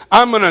says,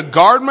 I'm going to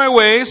guard my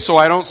ways so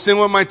I don't sin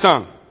with my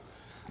tongue.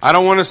 I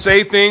don't want to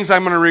say things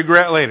I'm going to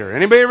regret later.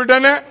 Anybody ever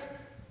done that?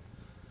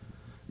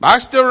 I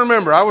still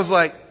remember, I was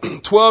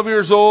like 12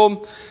 years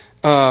old,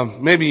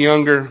 maybe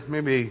younger,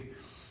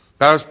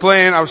 but I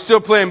was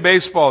still playing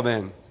baseball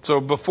then. So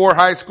before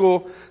high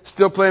school,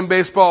 still playing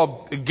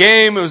baseball.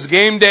 It was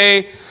game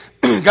day,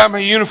 got my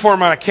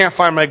uniform on, I can't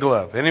find my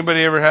glove.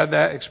 Anybody ever had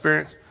that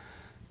experience?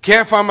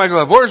 Can't find my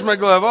glove. Where's my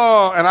glove?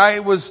 Oh, and I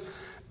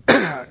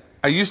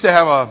used to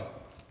have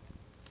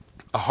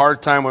a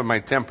hard time with my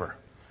temper.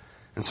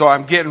 And so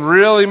I'm getting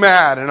really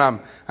mad, and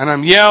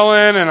I'm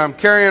yelling, and I'm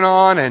carrying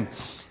on, and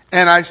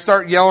I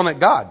start yelling at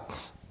God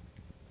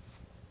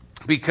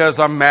because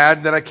I'm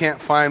mad that I can't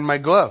find my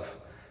glove.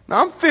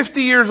 Now I'm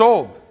 50 years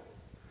old,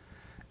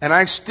 and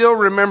I still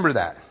remember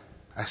that.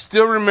 I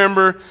still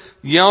remember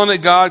yelling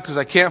at God because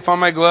I can't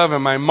find my glove.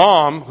 And my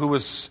mom, who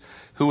was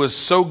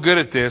so good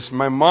at this,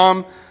 my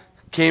mom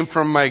came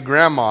from my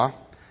grandma,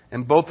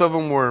 and both of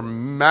them were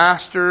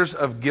masters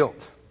of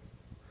guilt.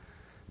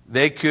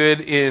 They could,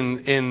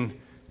 in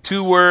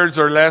 2 words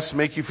or less,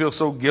 make you feel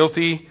so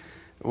guilty.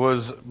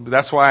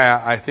 That's why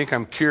I think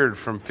I'm cured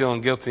from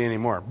feeling guilty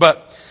anymore.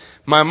 But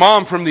my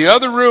mom, from the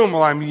other room,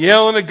 while I'm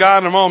yelling at God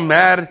and I'm all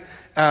mad,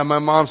 my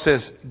mom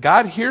says,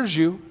 God hears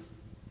you.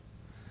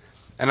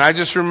 And I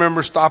just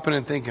remember stopping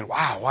and thinking,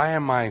 wow, why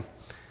am I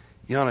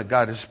yelling at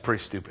God? This is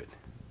pretty stupid.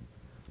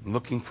 I'm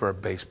looking for a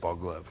baseball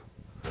glove.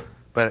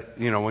 But,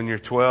 when you're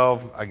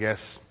 12, I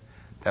guess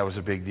that was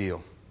a big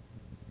deal.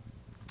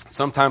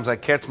 Sometimes I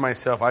catch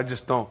myself, I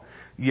just don't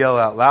yell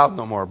out loud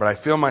no more, but I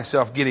feel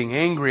myself getting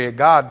angry at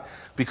God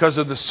because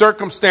of the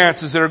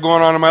circumstances that are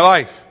going on in my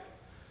life.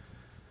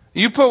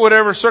 You put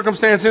whatever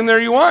circumstance in there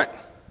you want.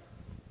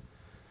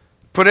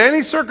 Put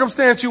any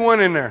circumstance you want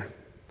in there.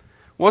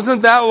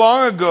 Wasn't that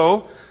long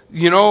ago,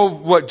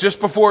 just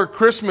before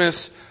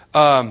Christmas,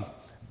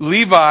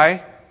 Levi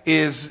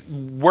is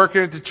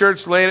working at the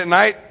church late at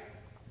night,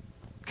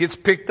 gets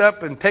picked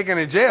up and taken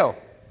to jail.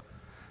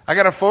 I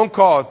got a phone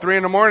call at 3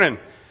 a.m.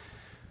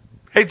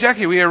 Hey,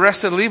 Jackie, we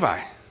arrested Levi.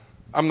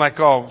 I'm like,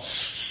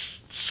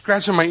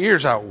 scratching my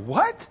ears out.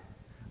 What?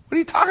 What are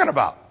you talking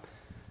about?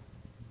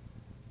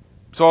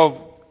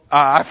 So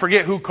I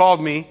forget who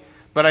called me,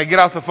 but I get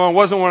off the phone. It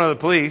wasn't one of the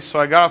police, so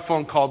I got off the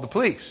phone, called the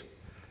police.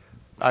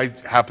 I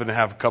happen to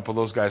have a couple of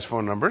those guys'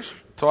 phone numbers.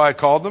 So I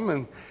called them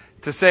and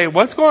to say,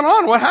 what's going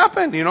on? What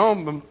happened?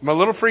 I'm a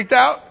little freaked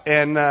out.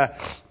 And it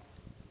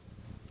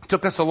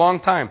took us a long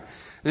time.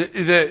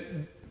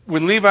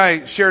 When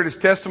Levi shared his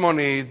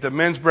testimony, the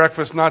men's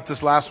breakfast, not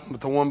this last one,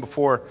 but the one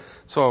before,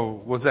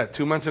 so was that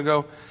 2 months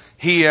ago?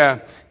 He,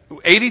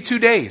 82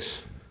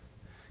 days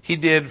he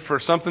did for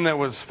something that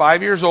was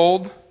 5 years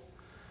old,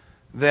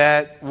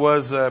 that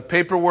was a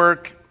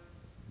paperwork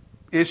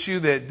issue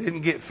that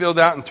didn't get filled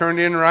out and turned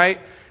in right,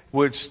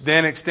 which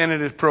then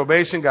extended his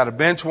probation, got a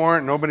bench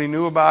warrant, nobody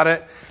knew about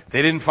it.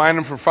 They didn't find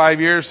him for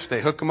 5 years.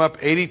 They hook him up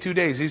 82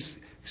 days. He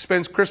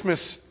spends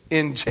Christmas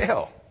in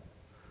jail.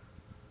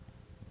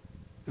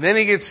 And then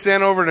he gets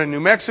sent over to New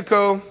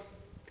Mexico.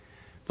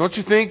 Don't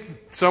you think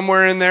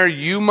somewhere in there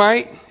you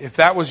might, if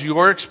that was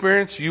your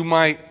experience, you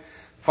might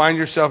find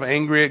yourself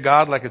angry at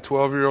God like a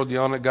 12-year-old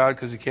yelling at God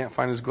because he can't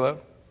find his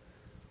glove?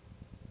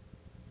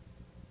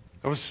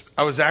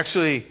 I was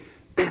actually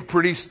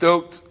pretty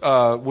stoked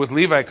with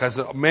Levi because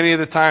many of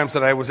the times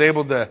that I was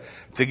able to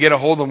get a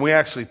hold of him, we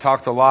actually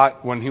talked a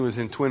lot when he was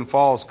in Twin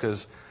Falls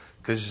because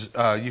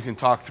you can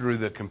talk through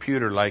the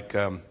computer like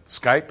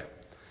Skype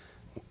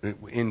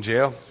in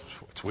jail.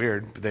 It's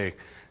weird.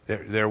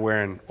 They're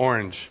wearing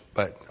orange,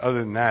 but other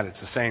than that,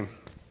 it's the same.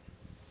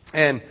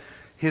 And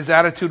his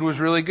attitude was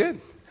really good.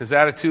 His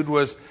attitude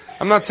was,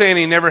 I'm not saying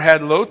he never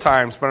had low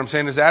times, but I'm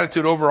saying his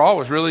attitude overall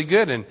was really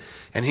good.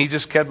 And he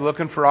just kept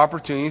looking for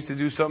opportunities to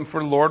do something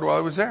for the Lord while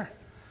he was there.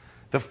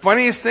 The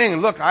funniest thing,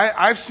 look,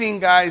 I've seen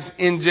guys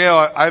in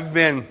jail. I've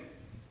been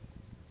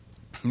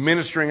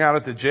ministering out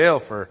at the jail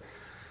for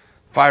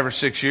 5 or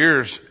 6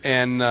 years.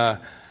 And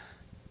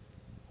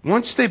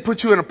once they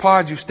put you in a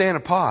pod, you stay in a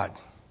pod.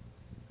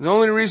 The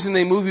only reason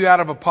they move you out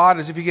of a pod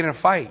is if you get in a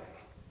fight.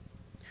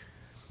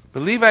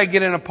 But Levi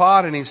get in a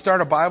pod and he'd start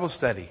a Bible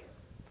study.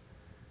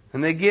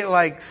 And they get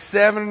like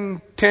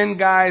 7, 10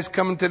 guys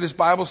coming to this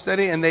Bible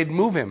study and they'd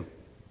move him.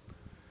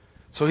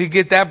 So he'd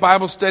get that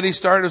Bible study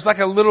started. It was like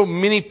a little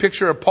mini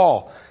picture of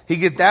Paul. He'd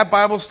get that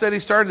Bible study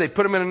started. They'd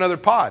put him in another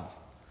pod.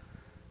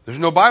 There's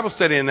no Bible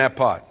study in that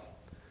pod.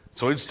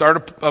 So he'd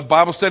start a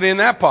Bible study in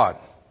that pod.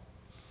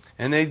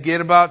 And they'd get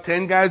about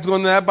 10 guys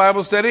going to that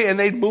Bible study and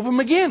they'd move him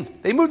again.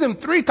 They moved him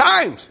 3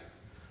 times.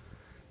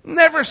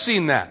 Never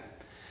seen that.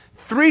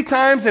 3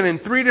 times and in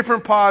 3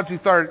 different pods, he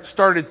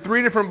started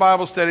 3 different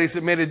Bible studies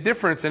that made a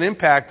difference and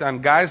impact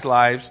on guys'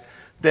 lives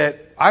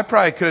that I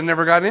probably could have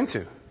never got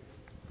into.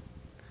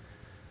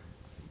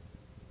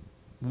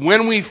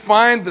 When we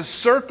find the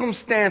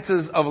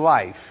circumstances of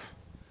life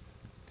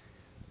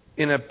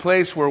in a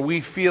place where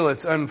we feel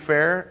it's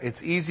unfair,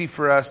 it's easy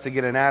for us to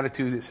get an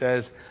attitude that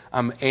says,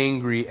 I'm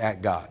angry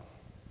at God.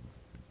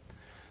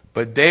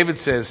 But David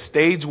says,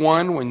 stage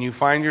 1, when you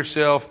find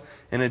yourself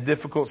in a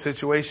difficult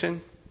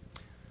situation,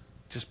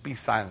 just be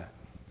silent.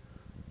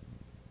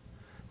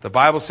 The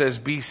Bible says,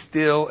 be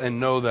still and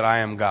know that I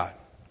am God.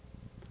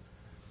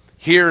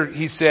 Here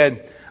he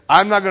said,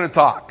 I'm not going to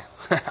talk.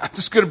 I'm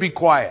just going to be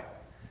quiet.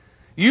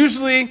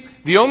 Usually,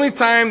 the only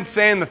time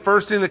saying the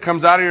first thing that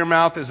comes out of your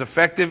mouth is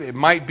effective, it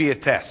might be a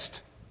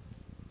test.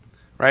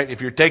 right?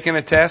 If you're taking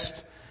a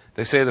test,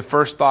 they say the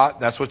first thought,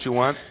 that's what you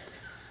want.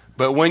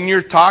 But when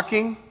you're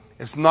talking,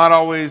 it's not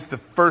always the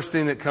first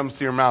thing that comes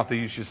to your mouth that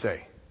you should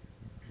say.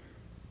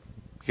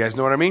 You guys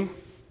know what I mean?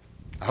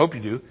 I hope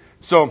you do.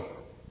 So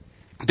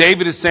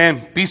David is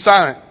saying, be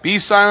silent. Be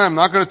silent. I'm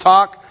not going to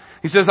talk.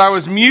 He says, I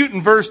was mute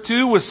in verse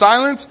 2 with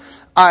silence.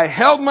 I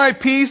held my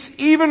peace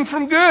even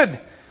from good,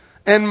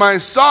 and my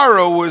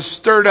sorrow was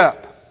stirred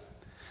up.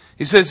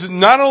 He says,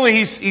 not only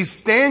he's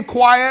staying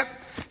quiet,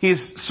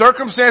 his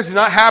circumstance, he's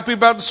not happy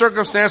about the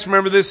circumstance.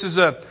 Remember, this is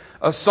a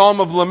psalm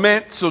of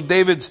lament, so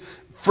David's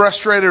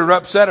frustrated or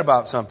upset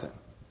about something.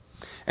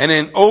 And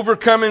in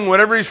overcoming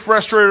whatever he's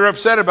frustrated or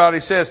upset about, he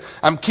says,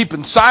 I'm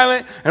keeping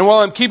silent. And while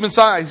I'm keeping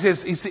silent,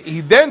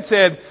 he then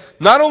said,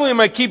 not only am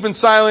I keeping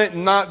silent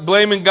and not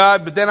blaming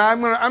God, but then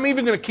I'm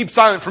even going to keep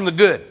silent from the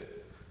good.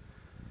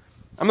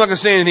 I'm not going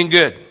to say anything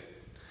good.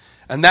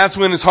 And that's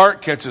when his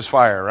heart catches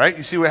fire, right?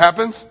 You see what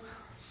happens?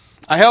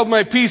 I held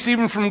my peace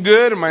even from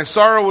good, and my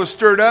sorrow was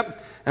stirred up,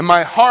 and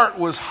my heart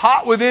was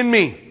hot within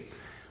me.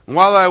 And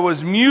while I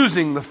was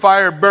musing, the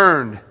fire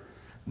burned.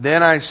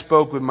 Then I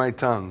spoke with my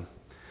tongue.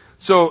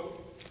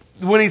 So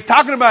when he's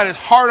talking about his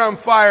heart on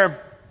fire,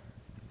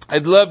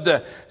 I'd love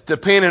to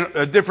paint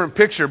a different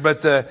picture,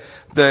 but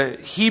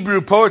the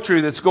Hebrew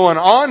poetry that's going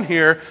on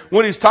here,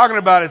 what he's talking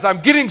about is,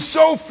 I'm getting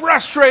so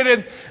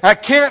frustrated, I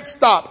can't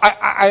stop.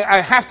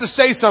 I have to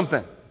say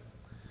something.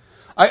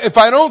 If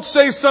I don't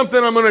say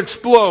something, I'm going to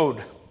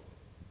explode.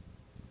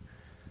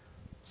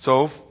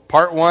 So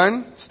part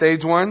 1,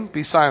 stage 1,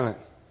 be silent.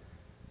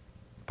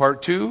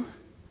 Part 2,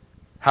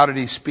 how did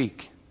he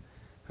speak?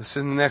 This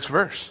is in the next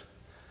verse.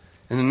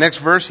 In the next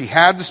verse, he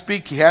had to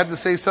speak, he had to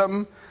say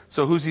something.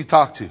 So who's he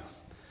talk to?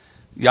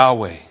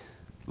 Yahweh,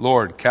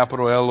 Lord,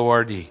 capital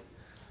L-O-R-D,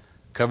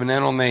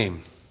 covenantal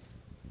name.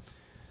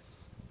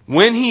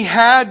 When he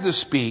had to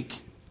speak,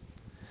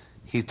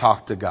 he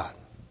talked to God.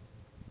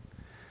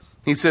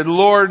 He said,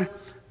 Lord,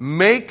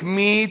 make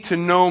me to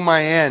know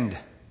my end,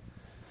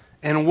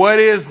 and what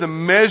is the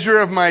measure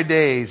of my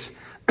days,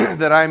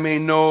 that I may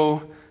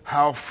know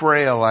how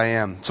frail I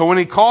am. So when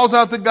he calls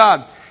out to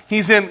God,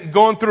 he's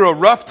going through a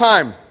rough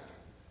time.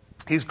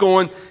 He's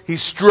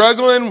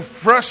struggling,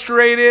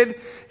 frustrated.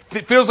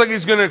 It feels like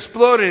he's going to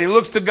explode, and he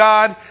looks to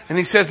God and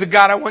he says to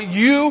God, I want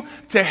you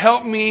to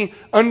help me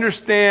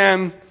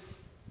understand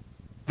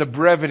the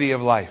brevity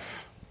of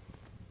life.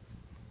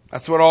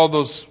 That's what all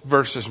those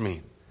verses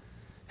mean.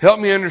 Help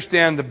me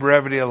understand the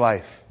brevity of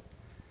life.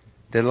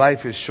 That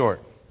life is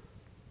short.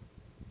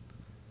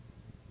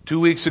 2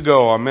 weeks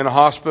ago, I'm in a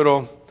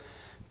hospital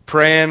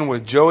praying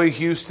with Joey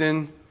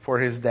Houston for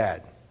his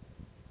dad.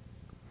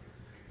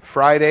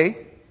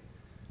 Friday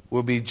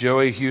will be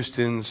Joey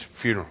Houston's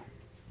funeral.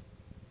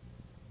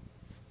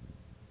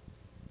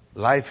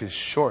 Life is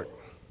short.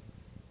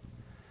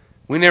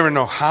 We never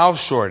know how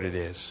short it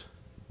is.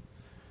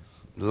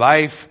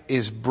 Life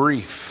is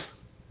brief.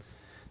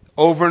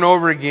 Over and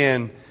over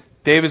again,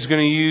 David's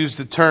going to use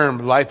the term,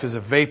 life is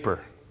a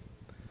vapor.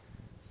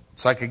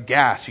 It's like a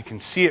gas. You can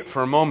see it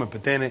for a moment,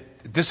 but then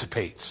it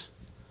dissipates.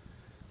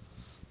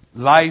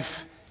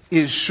 Life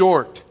is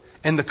short.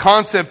 And the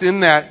concept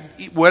in that,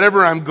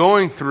 whatever I'm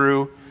going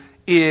through,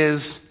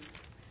 is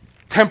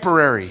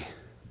temporary.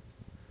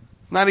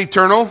 It's not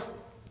eternal.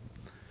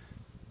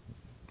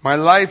 My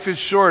life is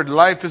short.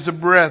 Life is a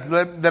breath,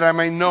 that I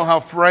may know how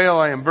frail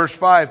I am. Verse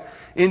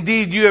 5,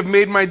 indeed, you have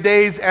made my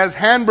days as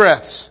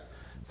handbreadths,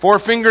 4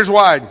 fingers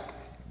wide.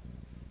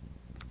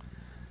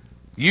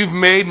 You've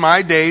made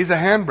my days a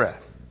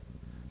handbreadth.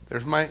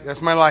 That's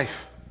my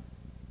life.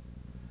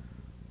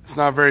 It's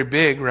not very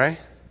big, right?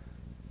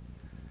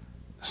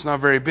 It's not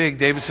very big.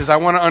 David says, I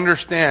want to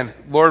understand.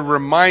 Lord,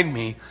 remind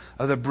me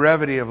of the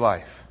brevity of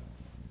life.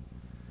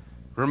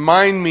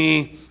 Remind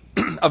me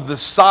of the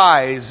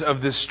size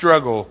of this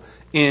struggle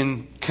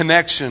in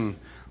connection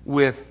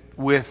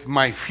with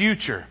my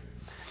future.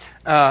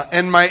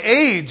 And my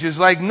age is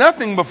like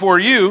nothing before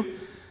you.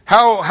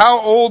 How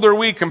old are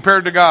we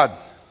compared to God?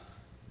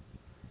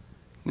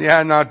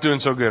 Yeah, not doing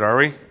so good, are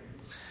we?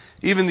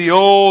 Even the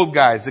old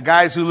guys, the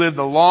guys who lived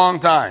a long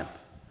time,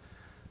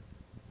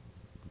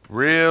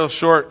 real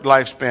short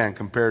lifespan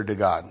compared to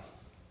God.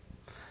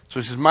 So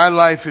he says, my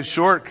life is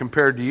short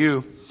compared to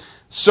you.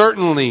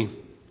 Certainly,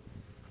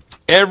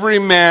 every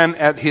man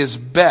at his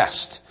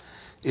best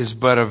is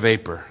but a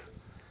vapor,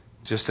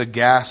 just a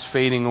gas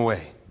fading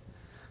away.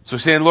 So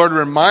he's saying, Lord,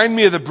 remind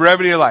me of the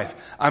brevity of life.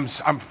 I'm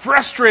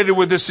frustrated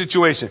with this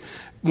situation.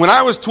 When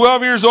I was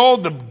 12 years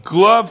old, the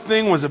glove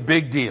thing was a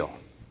big deal.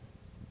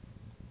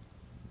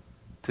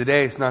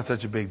 Today, it's not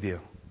such a big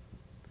deal.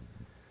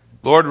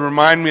 Lord,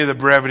 remind me of the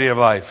brevity of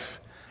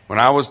life. When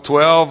I was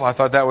 12, I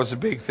thought that was a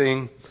big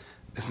thing.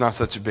 It's not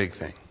such a big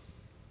thing.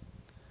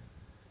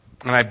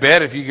 And I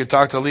bet if you could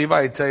talk to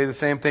Levi, he'd tell you the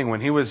same thing.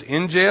 When he was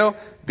in jail,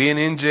 being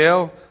in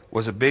jail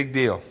was a big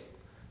deal.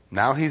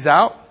 Now he's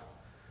out.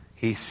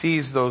 He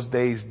sees those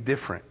days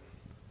different.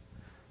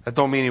 That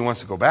don't mean he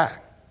wants to go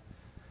back.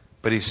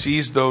 But he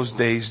sees those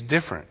days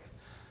different.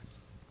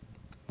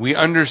 We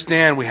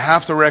understand, we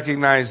have to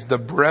recognize the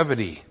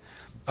brevity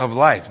of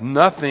life.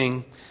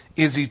 Nothing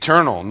is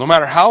eternal. No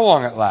matter how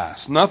long it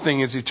lasts, nothing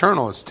is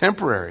eternal. It's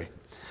temporary.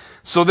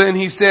 So then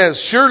he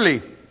says,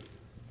 surely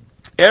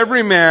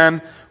every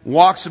man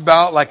walks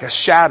about like a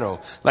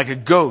shadow, like a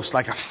ghost,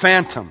 like a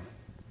phantom.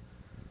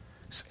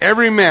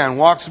 Every man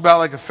walks about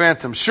like a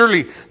phantom.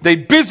 Surely they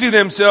busy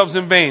themselves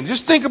in vain.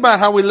 Just think about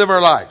how we live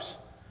our lives.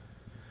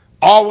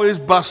 Always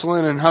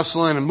bustling and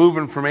hustling and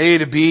moving from A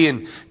to B,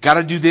 and got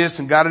to do this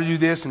and got to do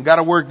this and got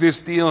to work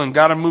this deal and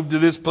got to move to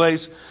this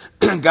place,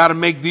 got to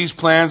make these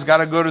plans, got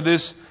to go to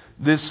this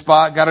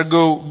spot, got to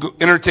go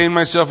entertain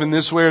myself in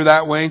this way or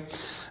that way.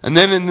 And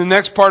then in the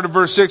next part of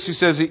verse 6, he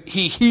says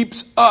he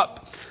heaps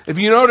up. If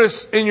you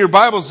notice in your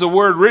Bibles, the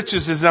word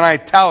riches is in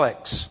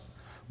italics.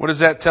 What does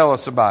that tell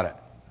us about it?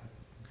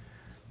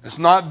 It's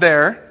not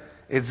there.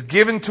 It's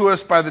given to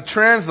us by the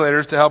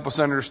translators to help us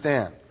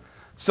understand.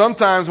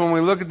 Sometimes when we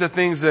look at the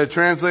things that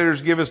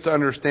translators give us to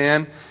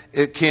understand,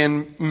 it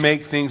can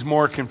make things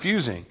more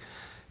confusing.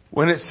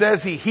 When it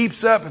says he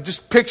heaps up,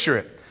 just picture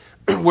it.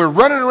 We're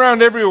running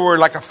around everywhere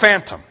like a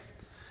phantom.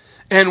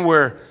 And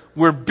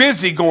we're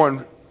busy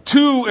going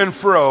to and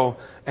fro,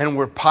 and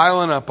we're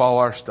piling up all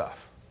our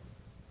stuff.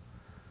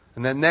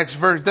 And that next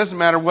verse, doesn't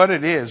matter what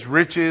it is,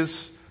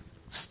 riches,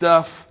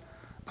 stuff,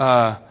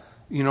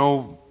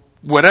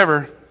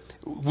 whatever.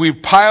 We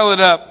pile it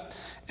up,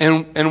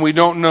 and we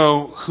don't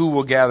know who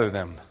will gather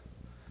them.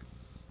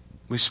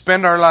 We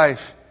spend our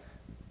life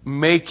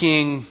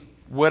making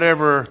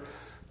whatever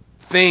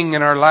thing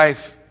in our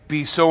life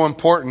be so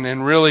important,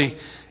 and really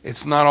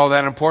it's not all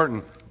that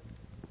important.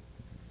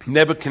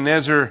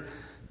 Nebuchadnezzar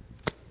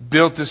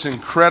built this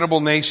incredible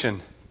nation,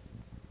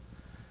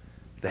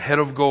 the head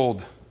of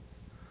gold.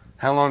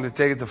 How long did it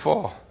take it to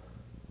fall?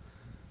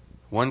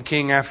 One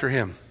king after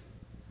him.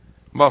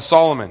 About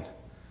Solomon,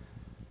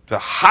 the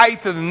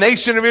height of the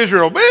nation of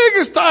Israel.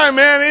 Biggest time,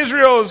 man.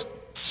 Israel is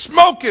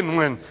smoking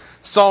when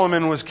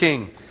Solomon was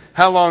king.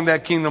 How long did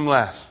that kingdom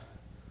last?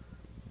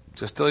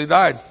 Just till he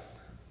died.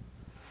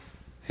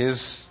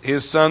 His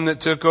son that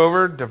took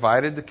over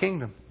divided the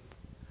kingdom.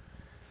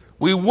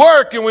 We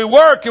work and we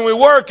work and we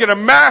work at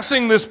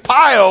amassing this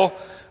pile,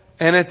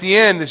 and at the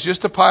end it's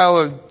just a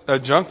pile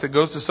of junk that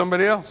goes to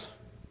somebody else.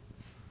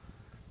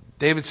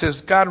 David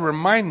says, God,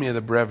 remind me of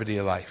the brevity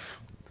of life.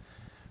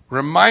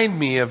 Remind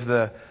me of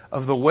the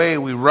way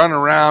we run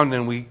around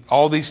and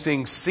all these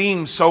things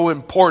seem so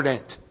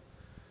important.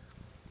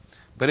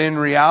 But in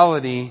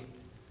reality,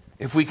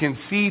 if we can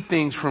see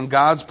things from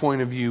God's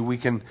point of view, we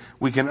can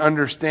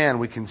understand,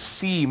 we can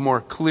see more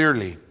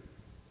clearly.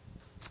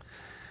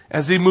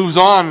 As he moves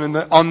on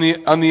on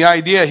the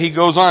idea, he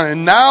goes on,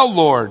 and now,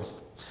 Lord,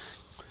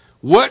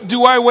 what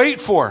do I wait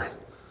for?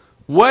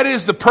 What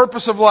is the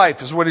purpose of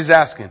life, is what he's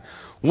asking.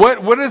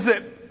 What is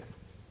it?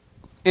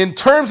 In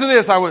terms of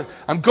this,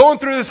 I'm going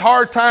through this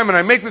hard time and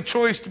I make the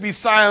choice to be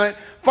silent.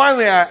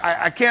 Finally,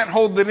 I can't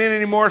hold it in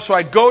anymore, so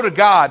I go to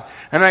God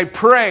and I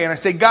pray and I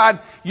say, God,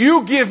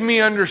 you give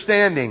me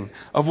understanding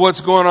of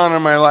what's going on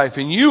in my life,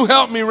 and you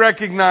help me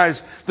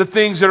recognize the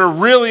things that are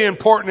really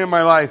important in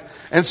my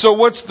life. And so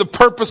what's the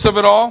purpose of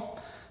it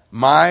all?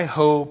 My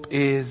hope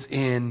is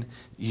in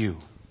you.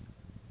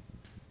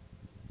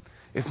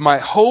 If my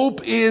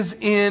hope is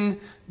in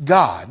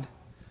God,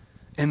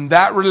 in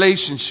that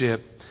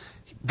relationship,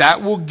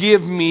 that will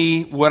give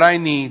me what I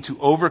need to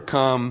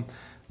overcome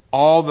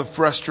all the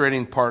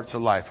frustrating parts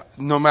of life,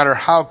 no matter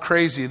how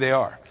crazy they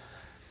are.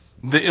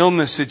 The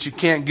illness that you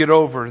can't get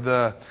over,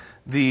 the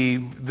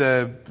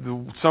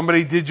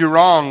somebody did you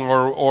wrong,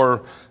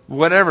 or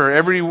whatever,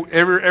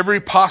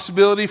 every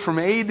possibility from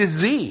A to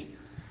Z.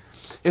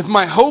 If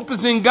my hope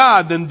is in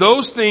God, then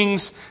those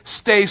things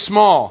stay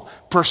small.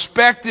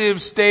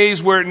 Perspective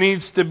stays where it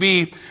needs to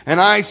be.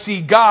 And I see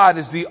God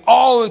as the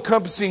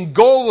all-encompassing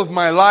goal of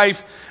my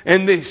life.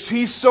 And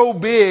He's so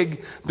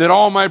big that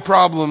all my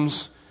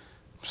problems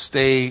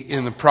stay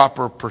in the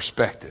proper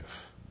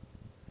perspective.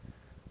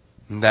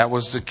 And that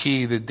was the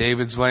key that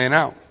David's laying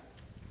out.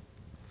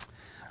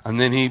 And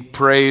then he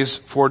prays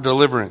for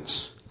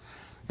deliverance.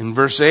 In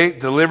verse 8,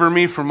 deliver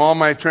me from all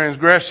my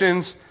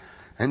transgressions,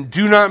 and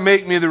do not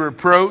make me the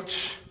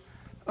reproach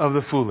of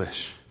the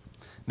foolish.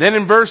 Then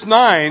in verse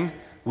 9,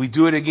 we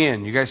do it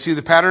again. You guys see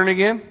the pattern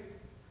again?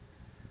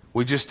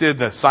 We just did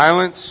the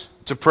silence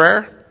to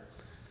prayer.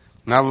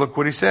 Now look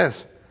what he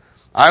says.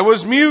 I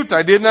was mute,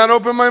 I did not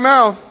open my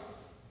mouth.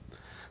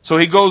 So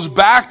he goes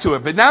back to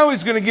it. But now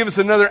he's going to give us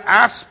another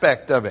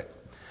aspect of it.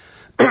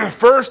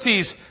 First,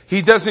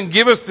 he doesn't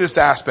give us this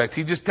aspect.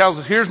 He just tells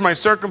us, here's my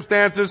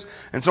circumstances,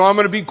 and so I'm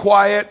going to be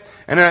quiet.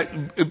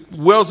 And it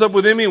wells up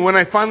within me. When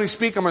I finally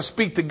speak, I'm going to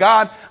speak to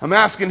God. I'm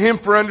asking Him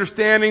for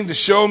understanding to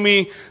show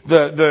me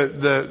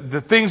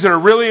the things that are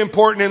really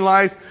important in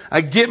life.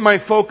 I get my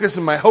focus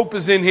and my hope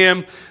is in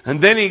Him.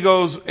 And then he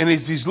goes, and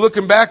he's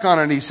looking back on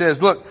it, he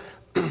says, look,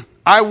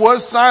 I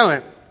was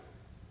silent,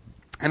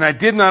 and I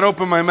did not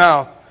open my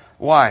mouth.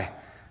 Why?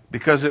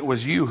 Because it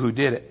was you who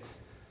did it.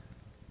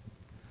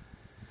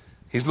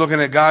 He's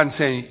looking at God and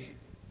saying,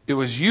 it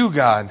was you,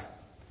 God,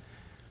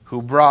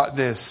 who brought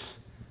this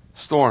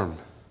storm.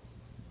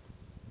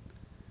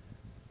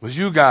 It was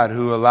you, God,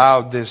 who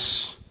allowed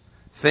this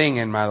thing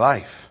in my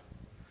life,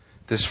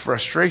 this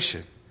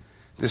frustration,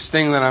 this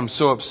thing that I'm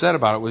so upset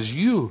about. It was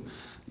you,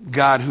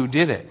 God, who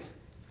did it.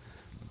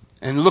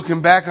 And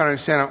looking back on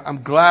it,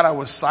 I'm glad I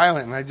was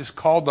silent and I just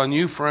called on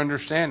you for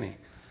understanding.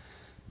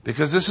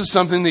 Because this is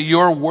something that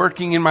you're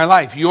working in my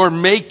life. You're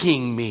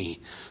making me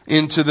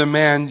into the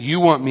man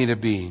you want me to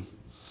be.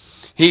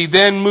 He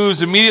then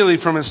moves immediately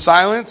from his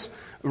silence,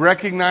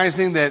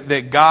 recognizing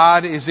that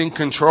God is in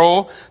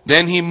control.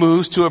 Then he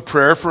moves to a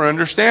prayer for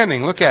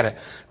understanding. Look at it.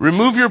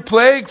 Remove your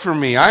plague from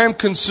me. I am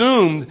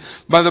consumed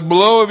by the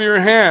blow of your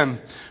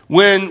hand.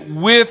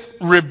 When with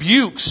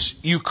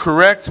rebukes you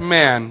correct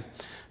man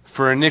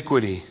for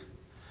iniquity.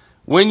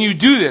 When you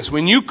do this,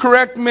 when you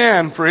correct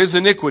man for his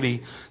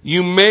iniquity,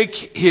 you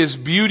make his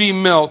beauty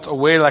melt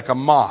away like a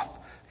moth.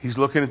 He's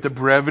looking at the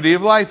brevity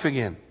of life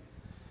again.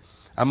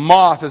 A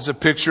moth is a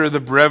picture of the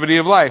brevity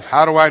of life.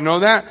 How do I know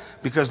that?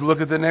 Because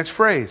look at the next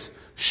phrase.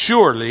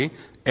 Surely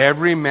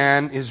every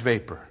man is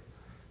vapor.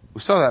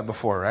 We saw that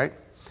before, right?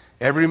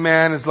 Every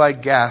man is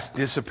like gas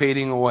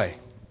dissipating away.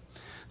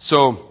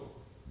 So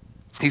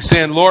he's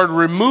saying, Lord,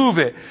 remove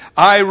it.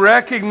 I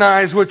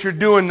recognize what you're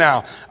doing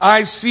now.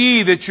 I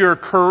see that you're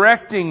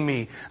correcting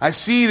me. I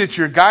see that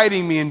you're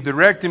guiding me and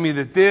directing me,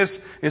 that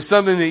this is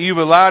something that you've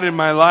allowed in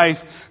my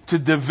life to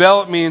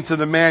develop me into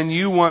the man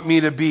you want me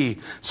to be.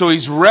 So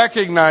he's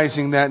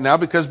recognizing that now,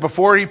 because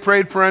before he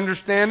prayed for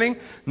understanding,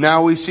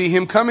 now we see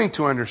him coming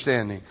to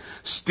understanding.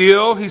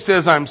 Still, he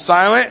says, I'm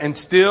silent, and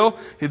still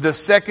the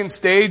second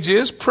stage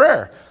is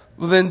prayer.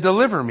 Well, then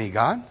deliver me,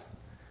 God.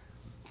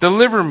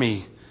 Deliver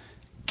me.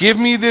 Give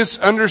me this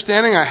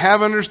understanding. I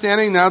have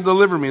understanding. Now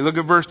deliver me. Look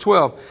at verse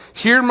 12.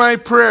 Hear my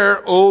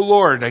prayer, O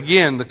Lord.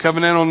 Again, the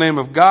covenantal name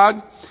of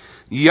God.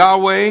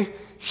 Yahweh,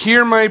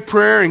 hear my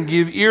prayer and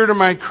give ear to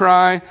my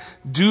cry.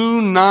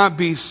 Do not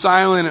be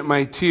silent at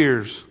my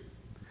tears.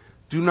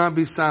 Do not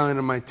be silent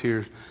at my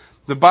tears.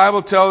 The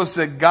Bible tells us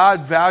that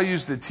God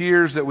values the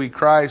tears that we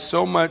cry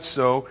so much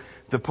so,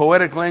 the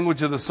poetic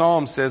language of the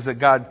Psalm says that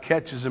God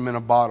catches them in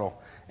a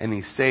bottle and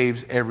he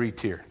saves every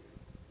tear.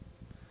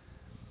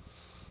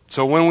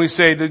 So when we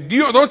say,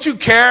 don't you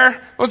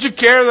care? Don't you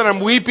care that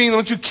I'm weeping?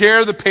 Don't you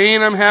care the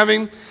pain I'm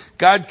having?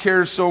 God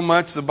cares so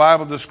much, the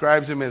Bible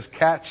describes him as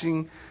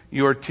catching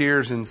your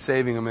tears and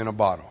saving them in a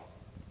bottle.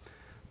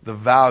 The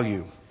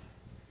value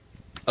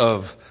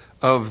of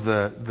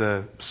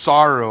the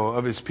sorrow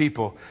of his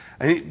people.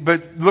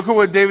 But look at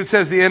what David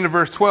says at the end of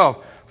verse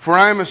 12. For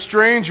I am a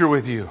stranger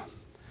with you.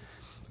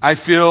 I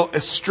feel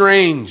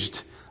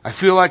estranged. I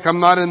feel like I'm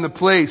not in the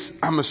place.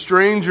 I'm a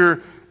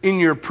stranger in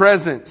your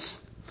presence.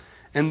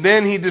 And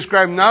then he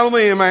described, not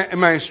only am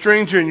I a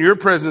stranger in your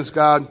presence,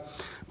 God,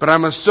 but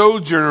I'm a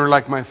sojourner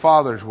like my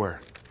fathers were.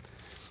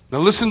 Now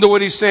listen to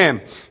what he's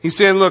saying. He's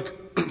saying,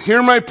 look,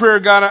 hear my prayer,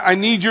 God. I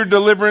need your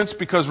deliverance,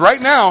 because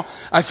right now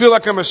I feel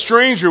like I'm a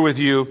stranger with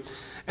you.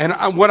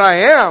 And what I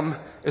am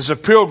is a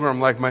pilgrim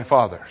like my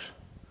fathers.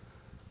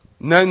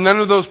 None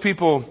of those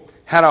people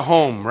had a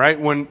home, right?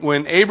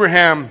 When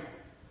Abraham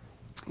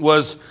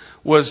was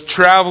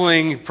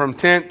traveling from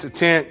tent to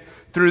tent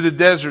through the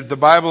desert, the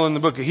Bible in the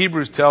book of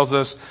Hebrews tells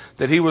us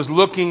that he was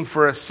looking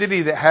for a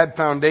city that had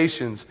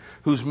foundations,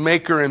 whose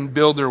maker and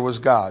builder was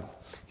God.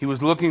 He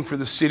was looking for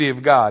the city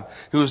of God.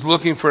 He was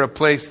looking for a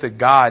place that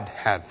God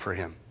had for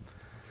him.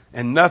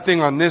 And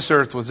nothing on this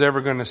earth was ever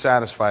going to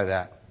satisfy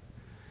that.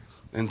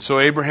 And so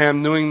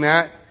Abraham, knowing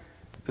that,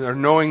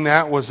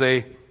 was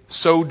a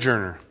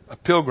sojourner, a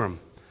pilgrim,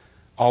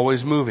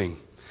 always moving.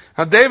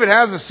 Now David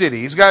has a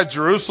city. He's got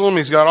Jerusalem.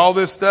 He's got all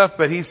this stuff.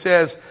 But he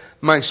says,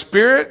 my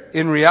spirit,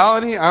 in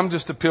reality, I'm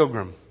just a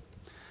pilgrim.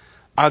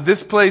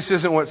 This place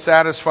isn't what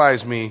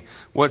satisfies me.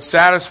 What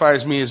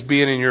satisfies me is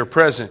being in your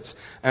presence.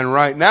 And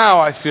right now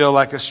I feel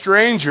like a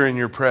stranger in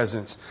your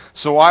presence.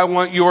 So I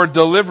want your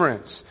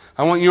deliverance.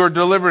 I want your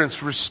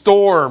deliverance.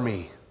 Restore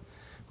me.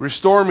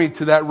 Restore me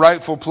to that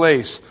rightful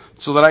place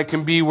so that I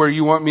can be where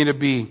you want me to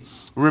be.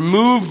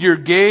 Remove your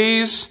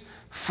gaze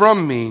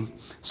from me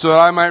so that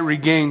I might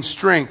regain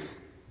strength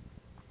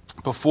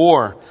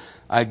before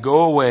I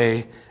go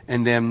away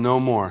and am no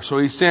more. So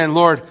he's saying,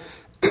 Lord,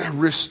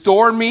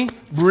 restore me,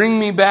 bring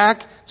me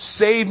back,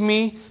 save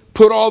me,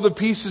 put all the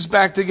pieces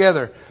back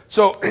together.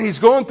 So he's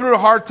going through a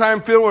hard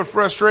time filled with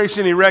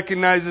frustration. He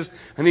recognizes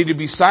I need to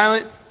be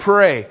silent,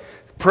 pray.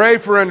 Pray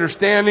for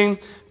understanding,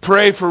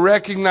 pray for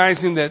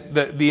recognizing that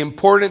the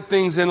important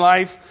things in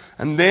life.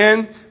 And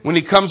then when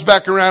he comes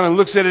back around and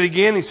looks at it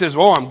again, he says,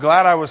 oh, I'm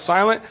glad I was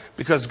silent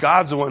because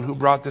God's the one who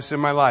brought this in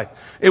my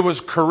life. It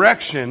was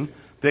correction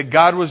that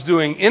God was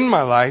doing in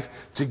my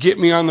life to get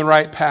me on the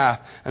right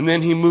path. And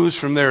then he moves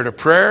from there to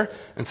prayer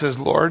and says,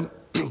 Lord,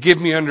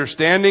 give me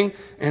understanding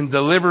and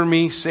deliver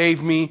me,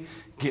 save me,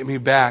 get me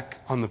back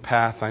on the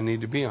path I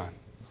need to be on.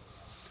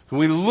 When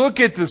we look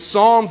at the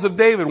Psalms of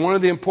David, one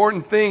of the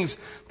important things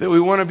that we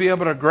want to be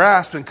able to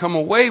grasp and come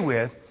away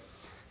with,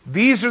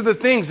 these are the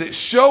things that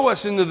show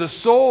us into the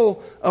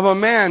soul of a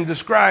man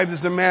described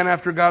as a man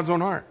after God's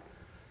own heart.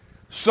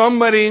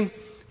 Somebody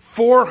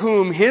for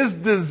whom his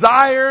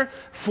desire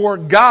for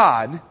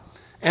God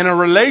And a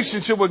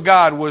relationship with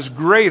God was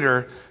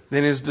greater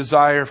than his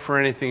desire for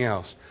anything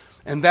else.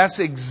 And that's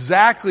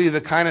exactly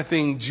the kind of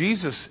thing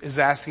Jesus is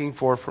asking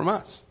for from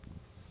us.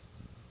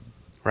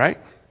 Right?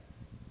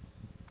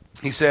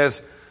 He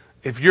says,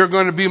 if you're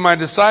going to be my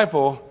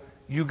disciple,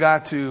 you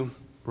got to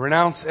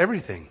renounce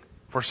everything.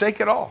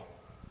 Forsake it all.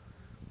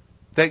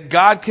 That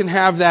God can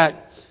have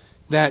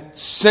that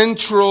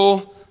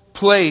central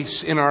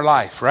place in our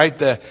life,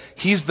 right?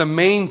 He's the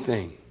main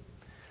thing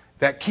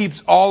that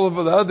keeps all of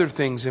the other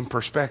things in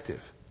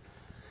perspective.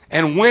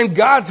 And when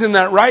God's in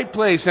that right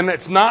place, and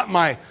it's not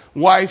my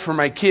wife or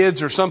my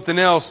kids or something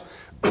else,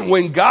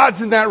 when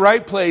God's in that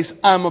right place,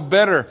 I'm a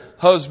better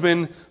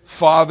husband,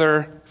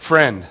 father,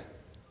 friend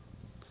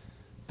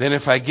than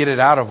if I get it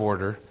out of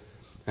order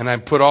and I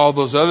put all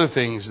those other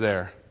things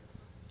there.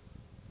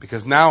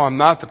 Because now I'm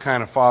not the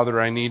kind of father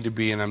I need to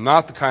be, and I'm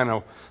not the kind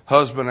of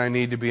husband I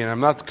need to be, and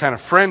I'm not the kind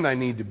of friend I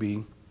need to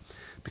be,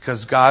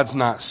 because God's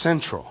not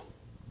central.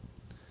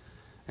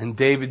 And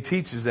David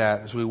teaches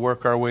that as we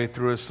work our way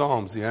through his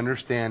Psalms, the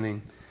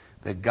understanding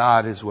that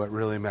God is what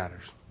really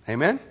matters.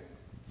 Amen?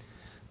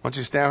 Why don't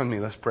you stand with me?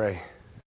 Let's pray.